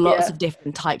 You've got lots of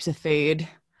different types of food.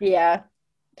 Yeah.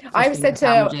 I've said to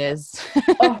sandwiches.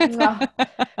 Oh no.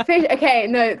 Okay,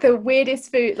 no, the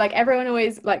weirdest food, like everyone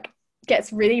always like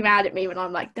gets really mad at me when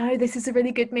I'm like, no, this is a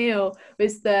really good meal,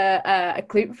 was the a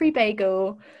gluten-free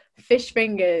bagel, fish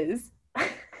fingers,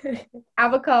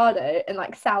 avocado, and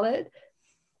like salad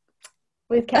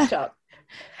with ketchup.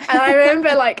 And I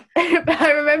remember like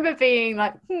I remember being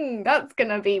like, that's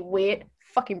gonna be weird.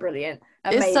 Fucking brilliant.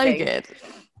 Amazing. It's so good.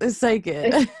 It's so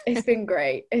good. It's been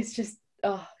great. It's just,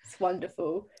 oh, it's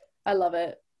wonderful. I love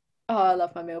it. Oh, I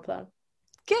love my meal plan.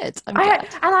 Good. I'm glad.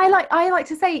 I like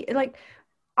to say, like,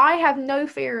 I have no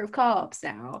fear of carbs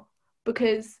now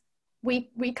because we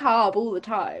carb all the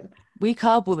time. We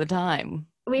carb all the time.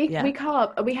 We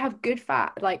carb. We have good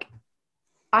fat. Like,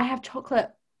 I have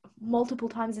chocolate multiple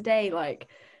times a day. Like,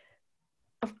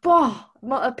 a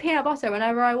peanut butter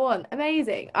whenever I want.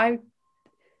 Amazing.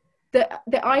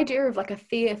 The idea of like a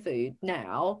fear food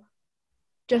now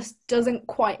just doesn't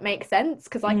quite make sense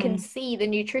because I can see the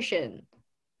nutrition.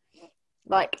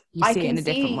 Like, you see it in a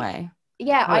different way.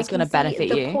 Yeah, it's going to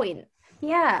benefit you. Point.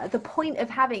 Yeah, the point of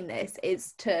having this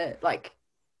is to like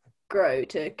grow,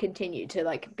 to continue to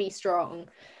like be strong.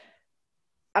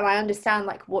 And I understand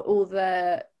like what all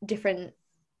the different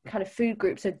kind of food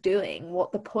groups are doing,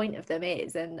 what the point of them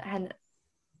is, and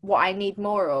what I need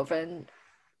more of, and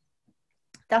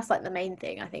that's like the main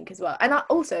thing I think as well. And that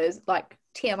also is like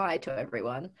TMI to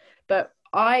everyone, but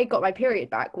I got my period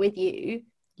back with you.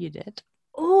 You did?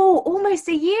 Oh, almost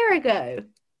a year ago.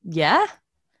 Yeah.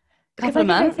 Couple of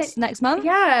months, next month.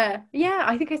 Yeah.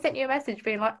 I think I sent you a message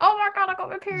being like, oh my god, I got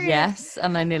my period. Yes,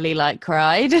 and I nearly like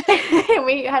cried.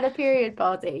 We had a period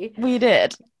party. We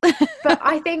did. But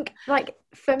I think like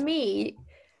for me,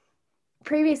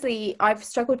 previously I've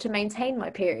struggled to maintain my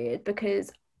period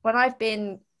because when I've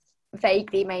been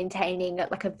vaguely maintaining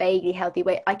at like a vaguely healthy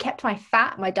weight, I kept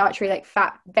my dietary like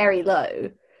fat very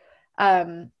low.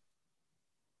 And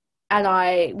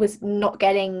I was not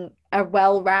getting a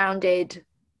well-rounded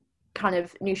kind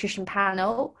of nutrition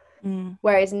panel.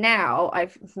 Whereas now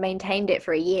I've maintained it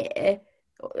for a year,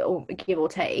 or give or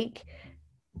take,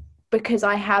 because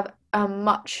I have a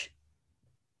much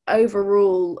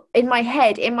overall, in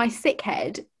my sick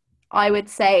head, I would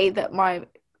say that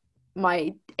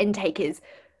my intake is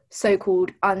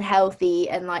so-called unhealthy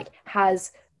and like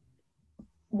has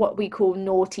what we call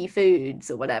naughty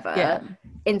foods or whatever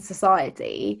in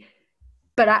society,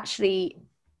 but actually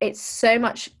it's so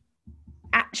much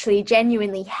actually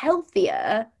genuinely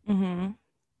healthier than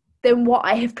what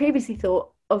I have previously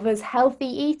thought of as healthy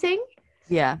eating.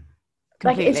 Yeah,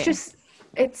 completely. Like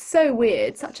it's so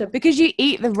weird, because you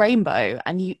eat the rainbow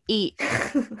and you eat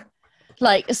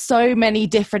like so many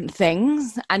different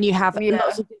things, and you have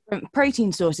lots of different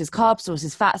protein sources, carb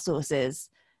sources, fat sources,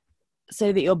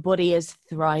 so that your body is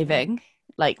thriving,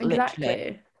 like exactly.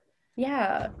 Literally.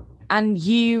 Yeah. And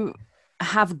you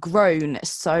have grown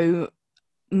so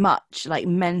much, like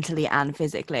mentally and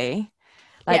physically.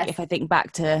 Like if I think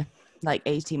back to like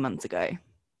 18 months ago.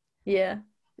 Yeah.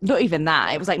 Not even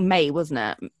that. It was like May, wasn't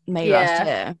it? May last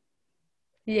year.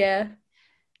 Yeah.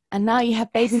 And now you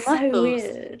have baby muscles. So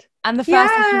weird. And the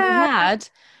first session we had,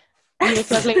 you were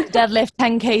struggling to deadlift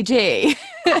 10 kg.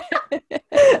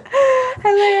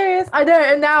 Hilarious. I know.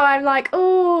 And now I'm like,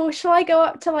 oh, shall I go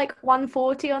up to like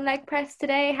 140 on leg press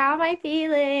today? How am I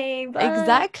feeling? But...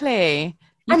 Exactly.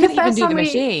 You couldn't even do the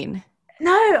machine.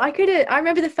 No, I couldn't. I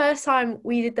remember the first time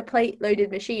we did the plate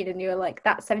loaded machine and you were like,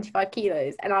 that's 75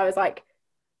 kilos. And I was like,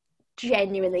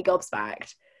 genuinely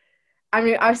gobsmacked. I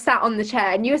mean, I was sat on the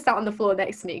chair and you were sat on the floor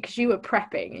next to me because you were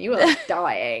prepping and you were like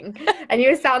dying. And you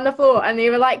were sat on the floor and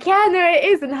you were like, yeah, no, it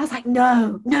is. And I was like,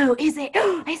 no, is it?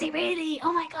 Is it really?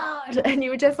 Oh my God. And you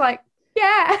were just like,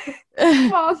 yeah,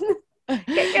 come on, get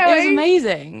going. It was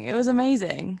amazing.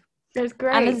 It was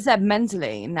great. And as I said,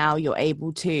 mentally, now you're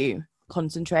able to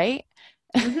concentrate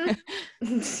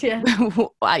Yeah,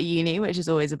 at uni, which is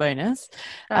always a bonus.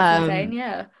 that's insane.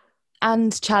 Yeah,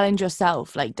 And challenge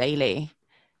yourself like daily.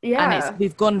 And yeah,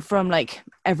 we've gone from like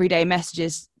everyday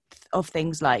messages of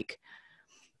things like,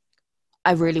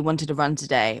 I really wanted to run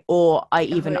today, or I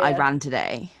ran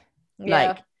today. yeah.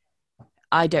 Like,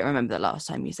 I don't remember the last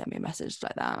time you sent me a message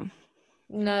like that.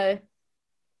 No,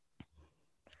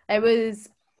 it was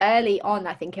early on,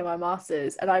 I think, in my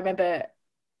masters, and I remember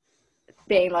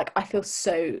being like, I feel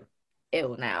so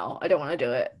ill now. I don't want to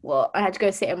do it. Well, I had to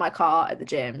go sit in my car at the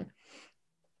gym,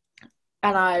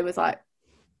 and I was like,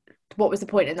 what was the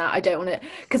point in that? I don't want to,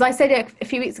 because I said it a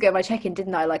few weeks ago in my check-in,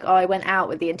 didn't I? Like, oh, I went out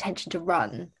with the intention to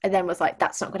run, and then was like,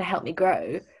 that's not going to help me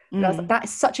grow. But I was like, that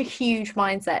is such a huge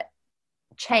mindset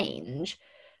change.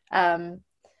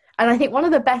 And I think one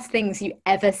of the best things you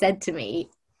ever said to me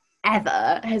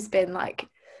ever has been like,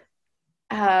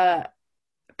 but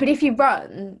if you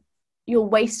run, you'll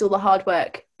waste all the hard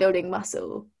work building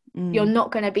muscle. You're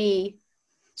not going to be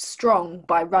strong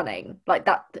by running like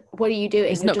that. What are you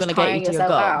doing? It's You're not just going to get you tiring to your yourself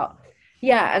goal. out.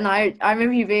 Yeah, and I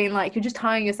remember you being like, you're just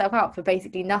tiring yourself out for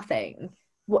basically nothing.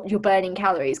 What you're burning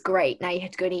calories, great. Now you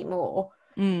have to go and eat more.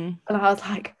 And I was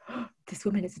like, oh, this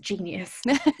woman is a genius.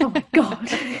 Oh my god.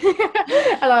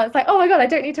 And I was like, oh my god, I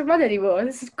don't need to run anymore.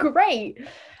 This is great.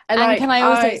 And like, can I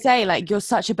also say, like, you're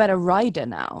such a better rider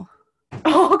now?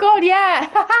 oh god, yeah.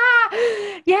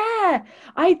 Yeah.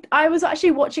 I was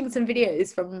actually watching some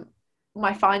videos from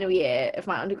my final year of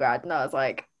my undergrad, and I was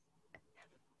like,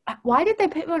 why did they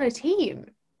put me on a team?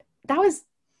 How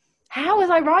was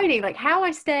I riding? Like, how am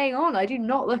I staying on? I do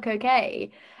not look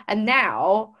okay. And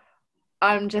now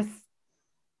I'm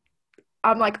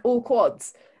like all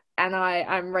quads, and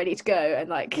I'm ready to go, and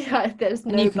like there's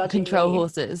no And you can budging control me.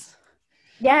 horses.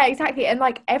 Yeah, exactly. And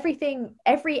like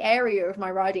every area of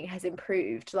my riding has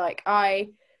improved. Like I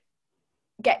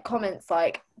get comments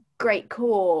like great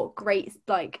core, great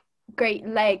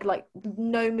leg, like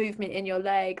no movement in your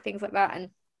leg, things like that. And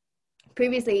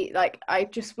previously, like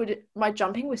my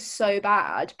jumping was so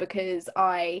bad because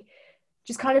I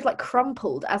just kind of like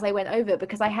crumpled as I went over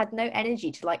because I had no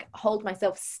energy to like hold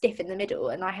myself stiff in the middle,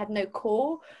 and I had no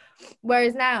core.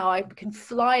 Whereas now I can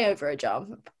fly over a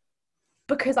jump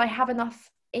because I have enough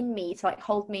in me to like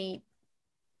hold me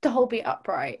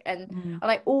upright. And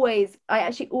I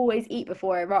actually always eat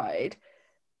before I ride,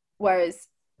 whereas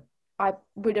I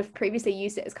would have previously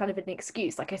used it as kind of an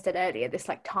excuse, like I said earlier, this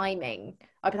like timing.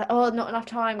 I'd be like, oh, not enough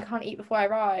time, can't eat before I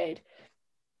ride.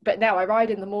 But now I ride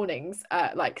in the mornings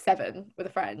at like 7 with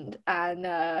a friend,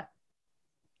 and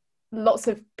lots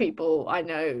of people I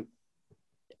know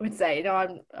would say, you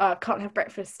know, I can't have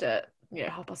breakfast at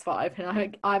 5:30,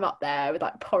 and I'm up there with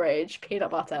like porridge, peanut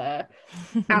butter,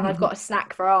 and I've got a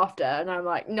snack for after, and I'm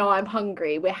like, no, I'm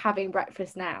hungry. We're having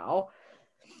breakfast now.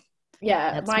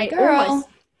 Yeah, That's my girl.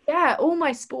 all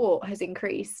my sport has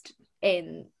increased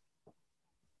in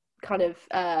kind of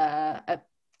a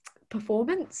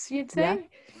performance, you'd say. Yeah,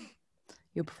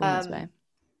 your performance way.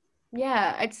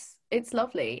 Yeah, it's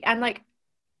lovely, and like,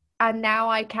 and now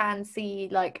I can see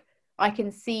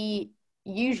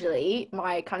usually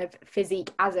my kind of physique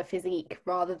as a physique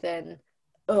rather than,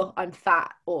 oh, I'm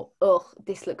fat, or oh,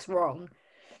 this looks wrong.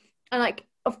 And like,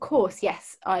 of course,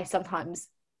 yes, I sometimes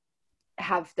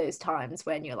have those times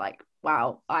when you're like,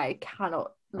 wow, I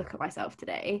cannot look at myself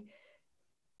today,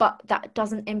 but that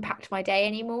doesn't impact my day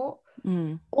anymore.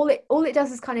 All it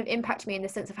does is kind of impact me in the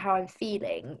sense of how I'm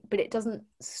feeling, but it doesn't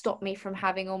stop me from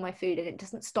having all my food, and it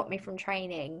doesn't stop me from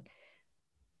training.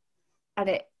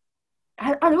 And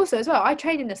also as well, I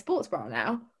train in a sports bra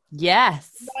now.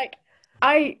 Yes. Like,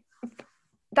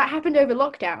 that happened over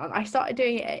lockdown. I started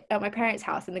doing it at my parents'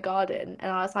 house in the garden,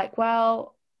 and I was like,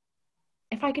 well,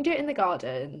 if I can do it in the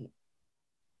garden,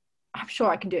 I'm sure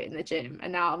I can do it in the gym.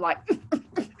 And now I'm like,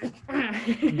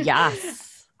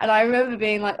 yes. And I remember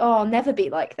being like, oh, I'll never be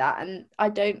like that, and I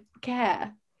don't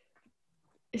care.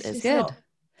 It's just good. not.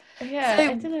 Yeah, So,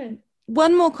 I don't know.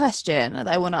 One more question that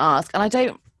I want to ask, and I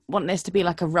don't want this to be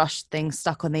like a rush thing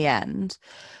stuck on the end,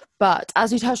 but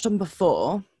as we touched on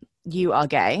before, you are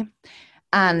gay,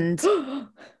 and Am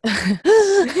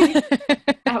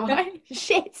I?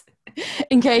 Shit.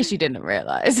 In case you didn't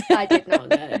realize. I did not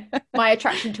know. My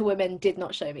attraction to women did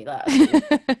not show me that.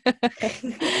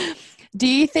 Do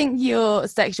you think your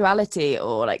sexuality,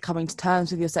 or like coming to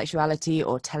terms with your sexuality,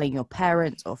 or telling your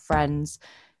parents or friends,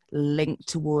 linked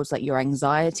towards like your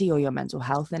anxiety or your mental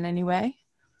health in any way?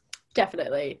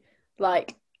 Definitely.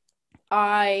 Like,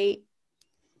 I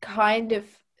kind of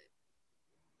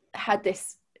had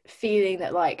this feeling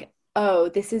that like, oh,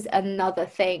 this is another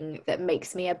thing that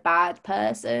makes me a bad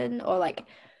person, or like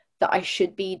that I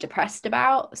should be depressed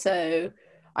about. So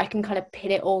I can kind of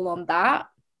pin it all on that.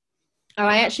 And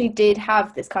I actually did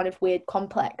have this kind of weird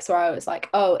complex where I was like,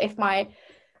 oh, if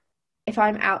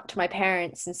I'm out to my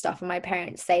parents and stuff and my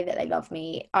parents say that they love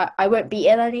me, I won't be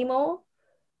ill anymore.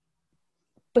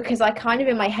 Because I kind of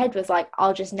in my head was like,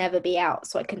 I'll just never be out.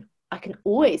 So I can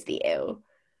always be ill.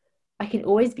 I can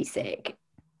always be sick.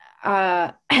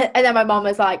 And then my mom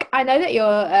was like, I know that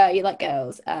you like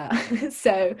girls.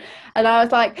 So, and I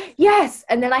was like, yes.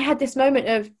 And then I had this moment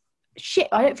of shit,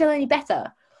 I don't feel any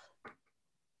better.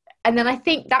 And then I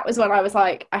think that was when I was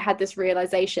like, I had this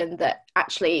realization that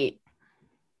actually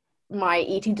my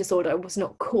eating disorder was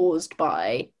not caused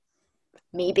by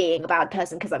me being a bad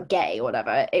person because I'm gay or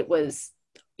whatever. It was,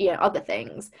 other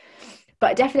things.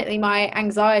 But definitely my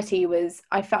anxiety was,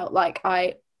 I felt like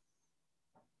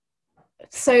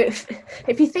so if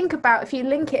you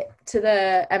link it to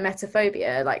the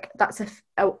emetophobia, like that's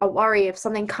a worry of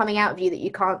something coming out of you that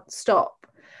you can't stop.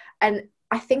 And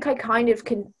I think I kind of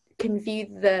can view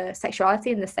the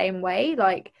sexuality in the same way.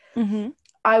 Like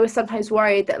I was sometimes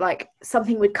worried that like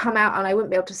something would come out and I wouldn't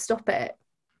be able to stop it,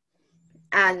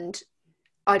 and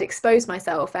I'd expose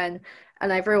myself and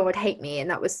everyone would hate me,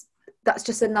 and that's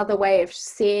just another way of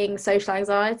seeing social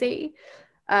anxiety.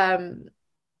 And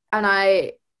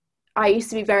I used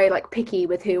to be very like picky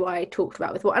with who I talked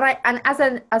about with what, and as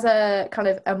a kind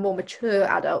of a more mature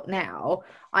adult now,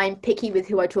 I'm picky with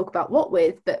who I talk about what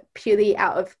with, but purely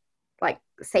out of like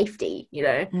safety.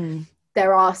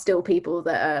 There are still people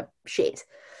that are shit,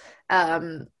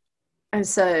 and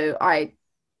so like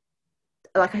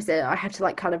I said, I had to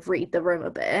like kind of read the room a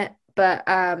bit, but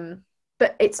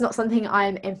it's not something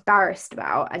I'm embarrassed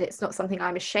about, and it's not something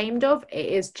I'm ashamed of. It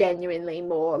is genuinely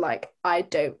more like I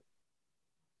don't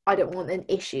want an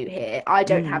issue here. I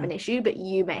don't have an issue, but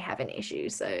you may have an issue.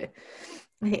 So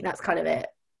I think that's kind of it,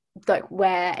 like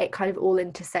where it kind of all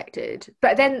intersected.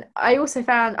 But then I also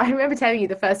found, I remember telling you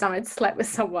the first time I'd slept with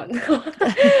someone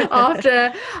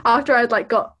after I'd like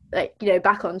got like,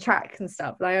 back on track and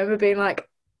stuff. And I remember being like,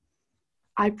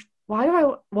 I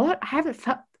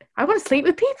want to sleep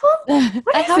with people?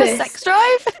 What I is have this? a sex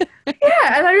drive.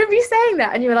 Yeah, and I remember you saying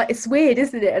that, and you were like, it's weird,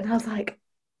 isn't it? And I was like,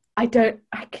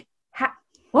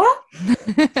 what?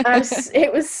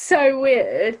 It was so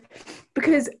weird,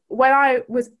 because when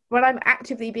I'm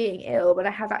actively being ill, when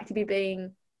I have actively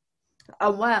being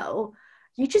unwell,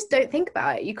 you just don't think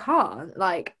about it. You can't,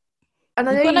 like, and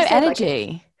I know You've got no said, energy.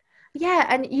 like, yeah,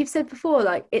 and you've said before,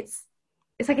 like it's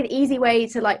like an easy way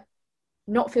to like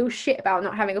not feel shit about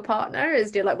not having a partner,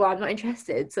 is to like, well, I'm not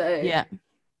interested, so Yeah,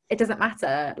 it doesn't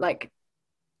matter, like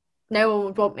no one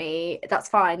would want me, that's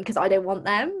fine, because I don't want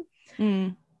them.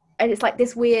 And it's like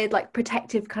this weird like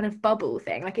protective kind of bubble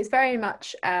thing, like it's very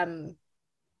much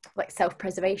like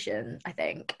self-preservation, I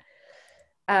think.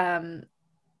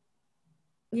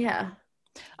 Yeah,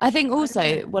 I think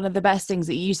also one of the best things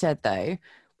that you said though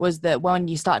was that when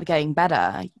you started getting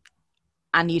better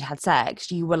and you'd had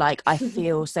sex, you were like, I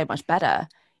feel so much better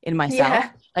in myself,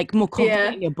 like more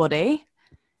confident in your body.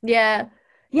 Yeah,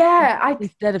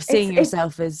 Instead of seeing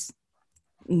yourself as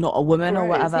not a woman or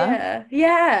whatever.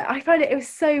 Yeah, I find it was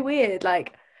so weird.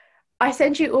 Like I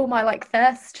sent you all my like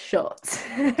thirst shots.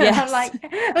 Yes. I'm like,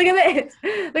 look at this,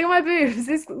 look at my boobs, this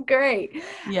is great.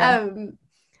 And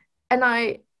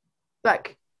I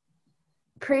like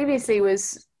previously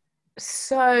was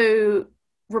so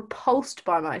repulsed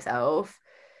by myself,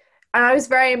 and I was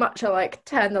very much a like,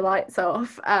 turn the lights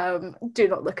off, do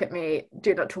not look at me,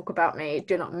 do not talk about me,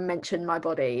 do not mention my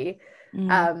body.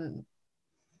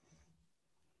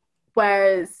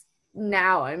 Whereas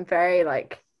now I'm very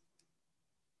like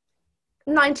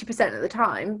 90% of the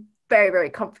time very, very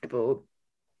comfortable,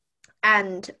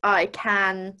 and I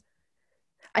don't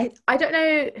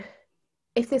know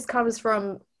if this comes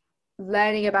from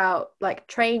learning about like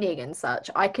training and such.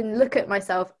 I can look at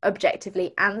myself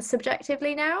objectively and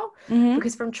subjectively now,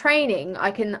 because from training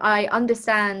I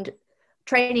understand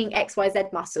training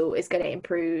XYZ muscle is going to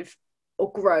improve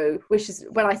or grow, which is,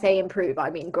 when I say improve, I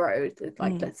mean grow.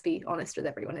 Like, let's be honest with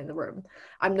everyone in the room.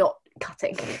 I'm not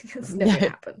cutting. It's never gonna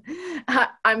happen.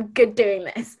 I'm good doing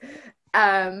this.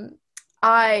 I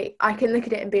can look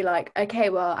at it and be like, okay,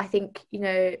 well, I think,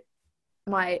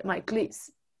 my glutes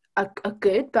are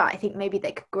good, but I think maybe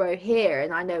they could grow here,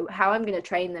 and I know how I'm going to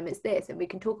train them is this, and we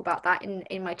can talk about that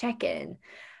in my check-in.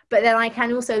 But then I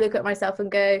can also look at myself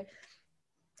and go,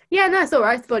 yeah, no, it's all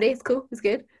right, it's body, it's cool, it's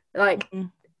good. Like,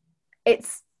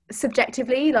 it's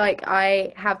subjectively, like,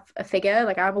 I have a figure,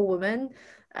 like, I'm a woman,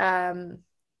 and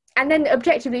then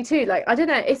objectively too, like, I don't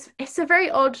know, it's a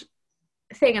very odd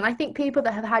thing, and I think people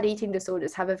that have had eating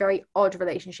disorders have a very odd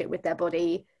relationship with their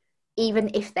body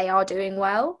even if they are doing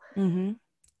well. Mm-hmm.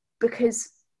 Because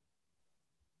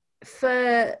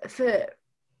for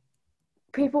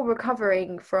people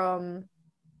recovering from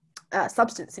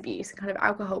substance abuse and kind of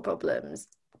alcohol problems,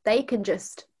 they can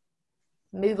just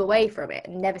move away from it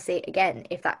and never see it again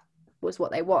if that was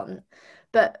what they want.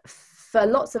 But for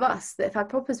lots of us that have had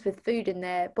problems with food in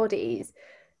their bodies,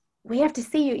 you have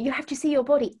to see your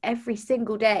body every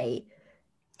single day,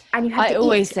 and you have I to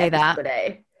always eat say every that single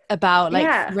day. about like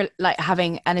Yeah. like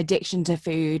having an addiction to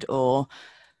food or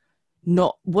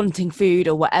not wanting food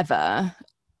or whatever,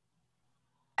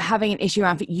 having an issue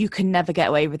around food, you can never get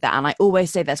away with that. And I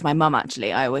always say that's my mum,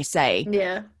 actually. I always say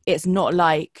Yeah. it's not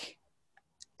like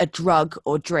a drug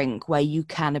or drink where you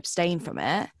can abstain from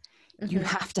it. You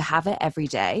have to have it every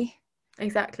day.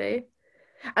 Exactly.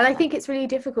 And I think it's really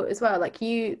difficult as well. Like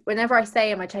whenever I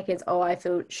say in my check-ins, oh, I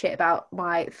feel shit about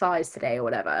my thighs today or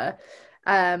whatever.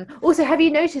 Also, have you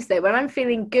noticed that when I'm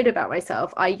feeling good about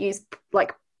myself, I use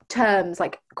like terms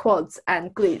like quads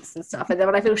and glutes and stuff. And then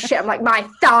when I feel shit, I'm like, my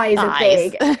thighs are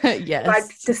big. Yes.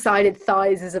 I've decided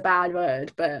thighs is a bad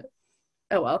word, but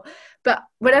oh well. But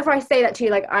whenever I say that to you,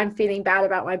 like I'm feeling bad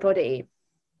about my body,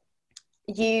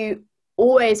 you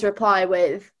always reply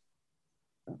with,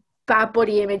 bad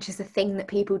body image is a thing that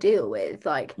people deal with.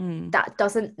 Like that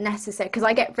doesn't necessarily, because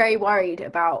I get very worried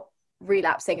about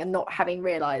relapsing and not having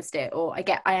realized it, or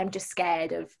I am just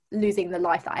scared of losing the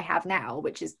life that I have now,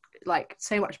 which is like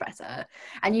so much better.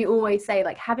 And you always say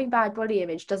like having bad body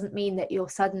image doesn't mean that you're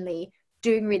suddenly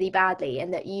doing really badly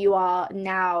and that you are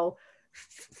now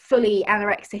fully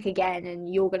anorexic again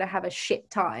and you're going to have a shit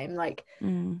time. Like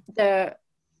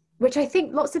which I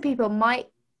think lots of people might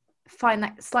find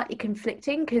that slightly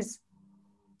conflicting, because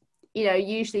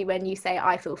usually when you say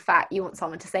I feel fat, you want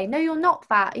someone to say no, you're not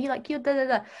fat, you're like, you're da, da,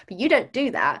 da. But you don't do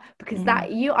that, because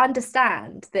that you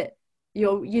understand that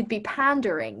you'd be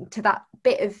pandering to that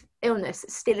bit of illness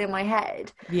still in my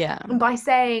head. And by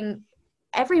saying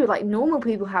like normal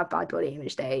people have bad body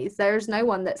image days, there's no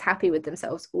one that's happy with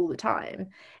themselves all the time.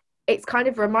 It's kind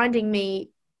of literally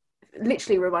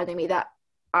reminding me that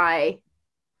I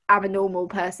am a normal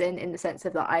person, in the sense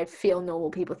of that I feel normal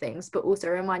people things, but also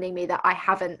reminding me that I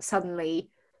haven't suddenly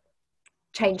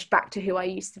changed back to who I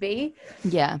used to be.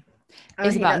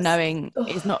 It's about knowing,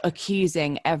 it's not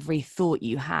accusing every thought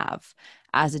you have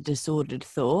as a disordered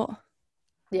thought.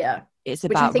 It's about,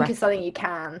 which I think is something you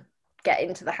can get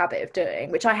into the habit of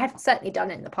doing, which I have certainly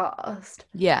done in the past.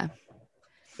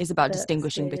 It's about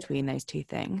distinguishing between those two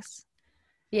things.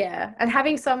 And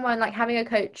having someone, like having a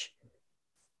coach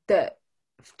that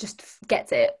just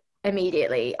gets it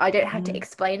immediately. I don't have to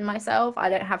explain myself. I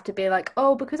don't have to be like,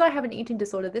 oh, because I have an eating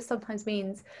disorder, this sometimes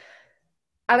means.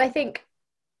 And I think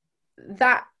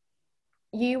that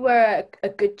you were a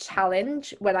good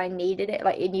challenge when I needed it,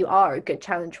 like, and you are a good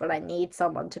challenge when I need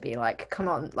someone to be like, come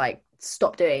on, like,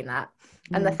 stop doing that.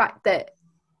 And the fact that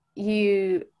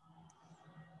you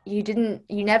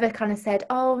never kind of said,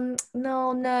 oh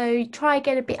no, try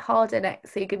again a bit harder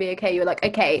next so you could be okay. You were like,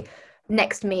 okay,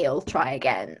 next meal, try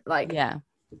again. Like,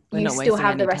 you still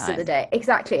have the rest of the day.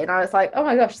 Exactly. And I was like, oh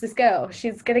my gosh, this girl,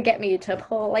 she's gonna get me to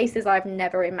places I've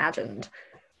never imagined.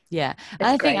 And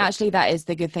I think actually that is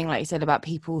the good thing, like you said, about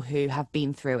people who have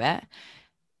been through it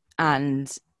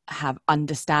and have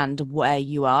understand where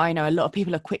you are. I know a lot of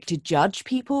people are quick to judge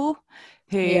people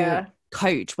who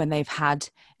coach when they've had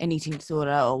an eating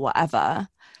disorder or whatever,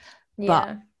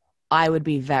 but I would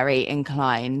be very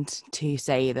inclined to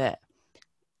say that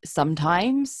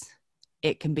sometimes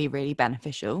it can be really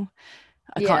beneficial.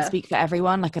 I can't speak for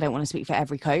everyone, like I don't want to speak for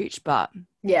every coach, but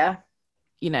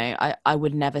I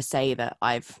would never say that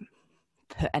I've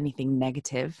put anything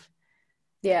negative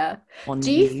on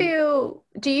do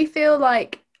you feel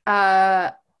like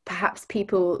perhaps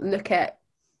people look at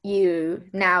you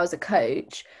now as a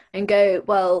coach and go,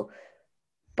 well,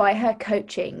 by her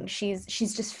coaching, she's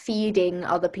just feeding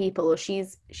other people, or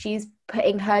she's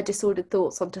putting her disordered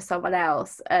thoughts onto someone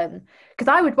else? Because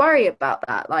I would worry about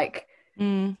that. Like,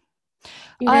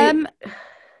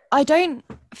 I don't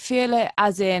feel it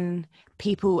as in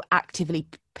people actively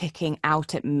picking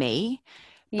out at me,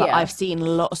 but I've seen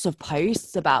lots of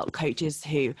posts about coaches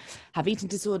who have eating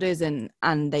disorders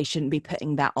and they shouldn't be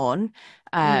putting that on.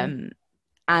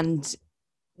 And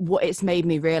what it's made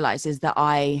me realize is that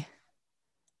I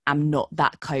am not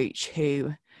that coach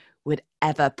who would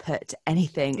ever put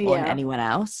anything on anyone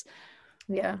else.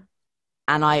 And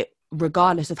I,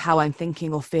 regardless of how I'm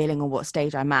thinking or feeling or what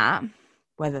stage I'm at,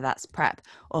 whether that's prep,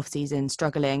 off season,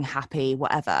 struggling, happy,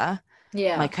 whatever,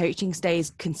 my coaching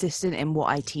stays consistent in what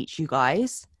I teach you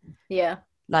guys.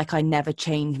 Like, I never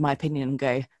change my opinion and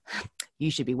go,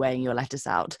 you should be weighing your lettuce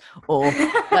out, or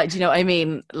like, do you know what I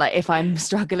mean? Like if I'm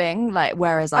struggling, like,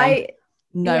 whereas I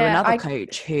know another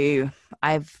coach who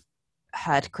I've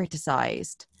heard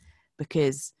criticized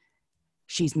because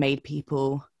she's made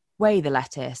people weigh the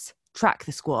lettuce, track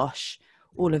the squash,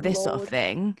 all of this sort of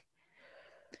thing,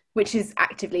 which is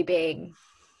actively being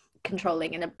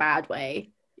controlling in a bad way,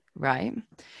 right?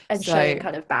 And showing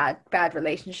kind of bad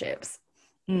relationships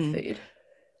with food.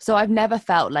 So I've never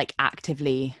felt like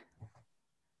actively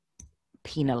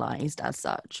penalized as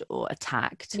such or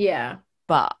attacked,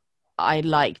 but I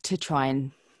like to try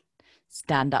and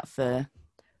stand up for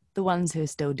the ones who are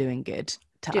still doing good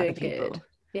to other people.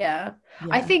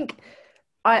 I think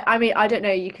I mean, I don't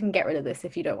know, you can get rid of this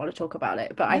if you don't want to talk about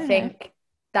it, but I think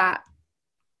that,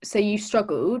 so you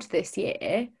struggled this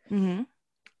year.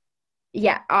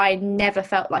 I never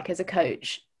felt like as a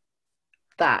coach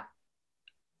that,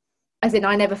 as in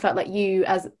I never felt like you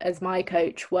as my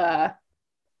coach were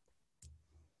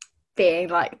being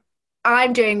like,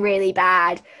 I'm doing really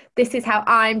bad, this is how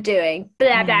I'm doing,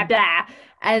 blah blah blah,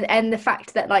 and the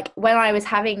fact that like when I was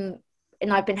having,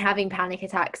 and I've been having panic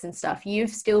attacks and stuff, you've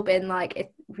still been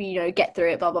like, you know, get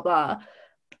through it, blah blah blah.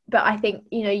 But I think,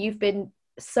 you know, you've been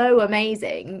so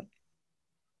amazing.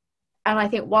 And I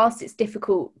think whilst it's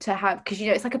difficult to have, because, you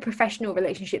know, it's like a professional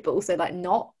relationship, but also like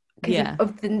not, because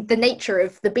of the nature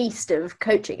of the beast of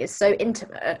coaching is so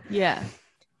intimate.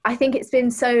 I think it's been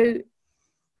so,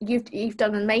 you've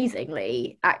done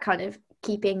amazingly at kind of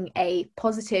keeping a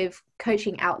positive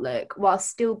coaching outlook while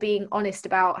still being honest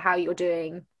about how you're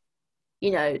doing,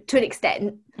 you know, to an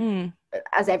extent,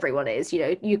 as everyone is, you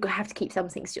know, you have to keep some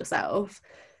things to yourself.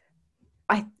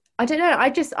 I don't know, I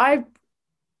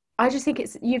just think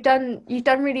it's, you've done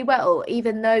really well,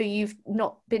 even though you've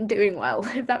not been doing well,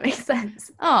 if that makes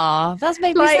sense. Oh, that's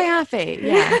made me so happy.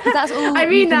 Yeah, because that's all I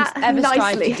mean, you can ever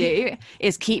strive to do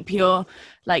is keep your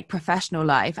like professional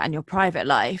life and your private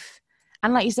life,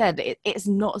 and like you said, it's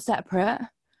not separate,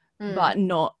 but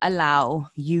not allow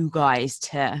you guys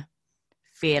to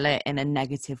feel it in a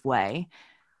negative way.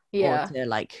 Or to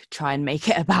like try and make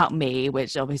it about me,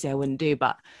 which obviously I wouldn't do.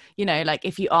 But, you know, like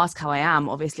if you ask how I am,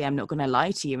 obviously I'm not going to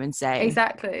lie to you and say,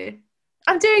 exactly,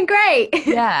 I'm doing great.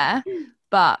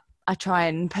 But I try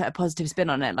and put a positive spin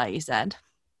on it, like you said.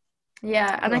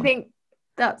 And I think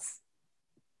that's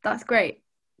great,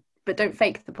 but don't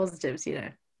fake the positives, you know.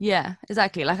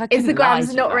 Exactly. Like, I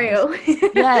Instagram's not real.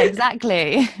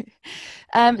 Exactly.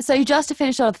 So just to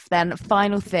finish off then,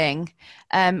 final thing,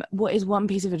 what is one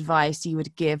piece of advice you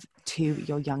would give to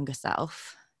your younger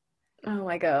self? Oh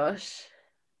my gosh,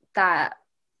 oh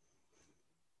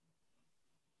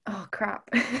crap.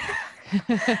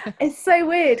 It's so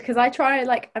weird because I try,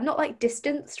 like, I'm not like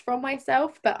distanced from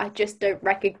myself, but I just don't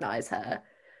recognize her,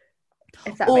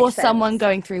 if that makes sense. Someone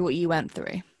going through what you went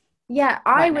through.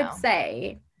 I would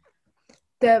say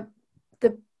the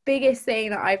biggest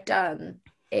thing that I've done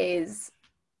is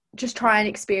just try and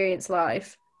experience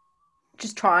life.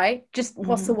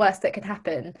 What's the worst that can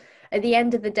happen? At the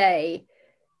end of the day,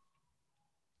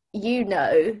 you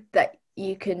know that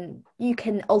you can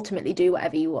ultimately do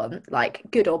whatever you want, like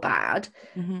good or bad.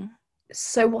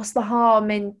 So what's the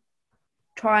harm in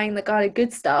trying the kind of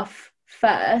good stuff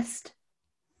first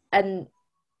and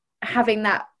having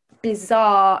that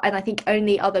bizarre, and I think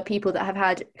only other people that have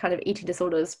had kind of eating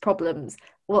disorders problems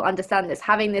will understand this,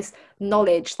 having this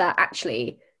knowledge that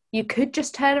actually you could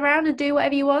just turn around and do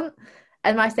whatever you want.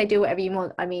 And when I say do whatever you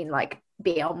want, I mean like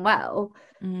be unwell.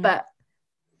 But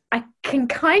I can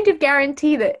kind of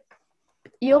guarantee that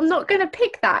you're not going to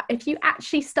pick that. If you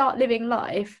actually start living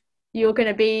life, you'll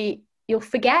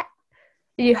forget.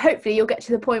 Hopefully you'll get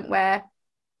to the point where,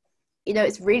 you know,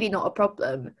 it's really not a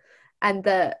problem, and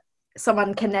that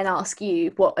someone can then ask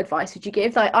you, what advice would you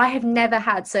give? Like, I have never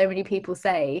had so many people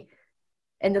say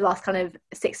in the last kind of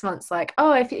 6 months, like,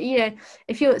 oh,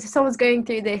 if someone's going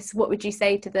through this, what would you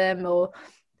say to them?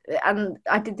 And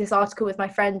I did this article with my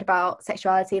friend about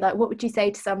sexuality, like, what would you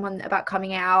say to someone about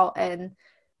coming out, and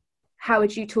how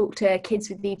would you talk to kids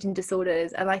with eating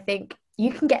disorders? And I think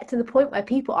you can get to the point where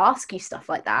people ask you stuff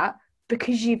like that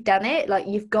because you've done it, like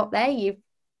you've got there, you've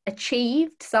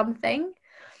achieved something.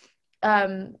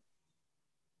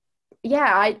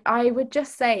 I would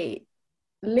just say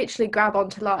literally grab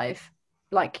onto life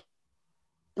like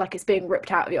it's being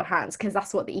ripped out of your hands, because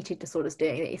that's what the eating disorder is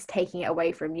doing. It's taking it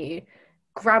away from you.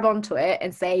 Grab onto it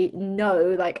and say,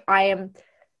 no, like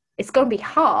it's going to be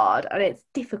hard and it's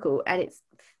difficult, and it's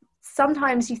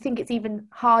sometimes you think it's even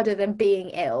harder than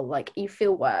being ill, like you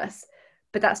feel worse,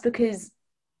 but that's because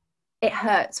it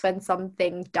hurts when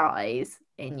something dies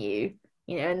in you,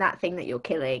 you know, and that thing that you're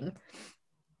killing.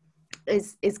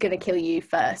 is going to kill you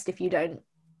first if you don't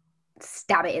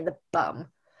stab it in the bum.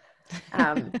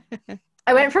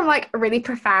 I went from like really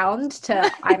profound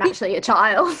to I'm actually a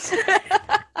child.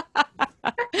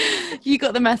 You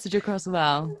got the message across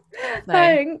well. So,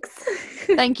 thanks.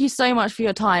 Thank you so much for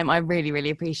your time. I really, really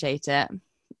appreciate it.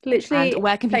 Literally. And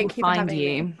where can people find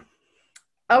you? Me.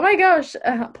 Oh my gosh,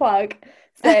 plug.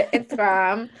 So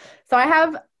Instagram. So I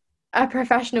have a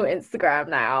professional Instagram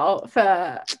now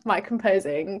for my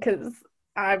composing because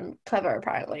I'm clever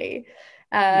apparently.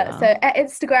 So at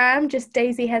Instagram, just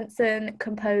Daisy Henson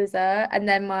composer, and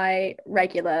then my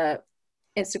regular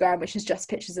Instagram, which is just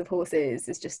pictures of horses,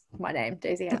 is just my name,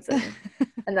 Daisy Henson.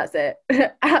 And that's it.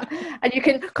 And you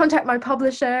can contact my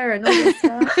publisher and all this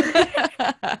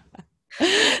stuff.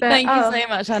 Thank you so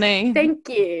much, honey. Thank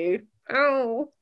you. Oh.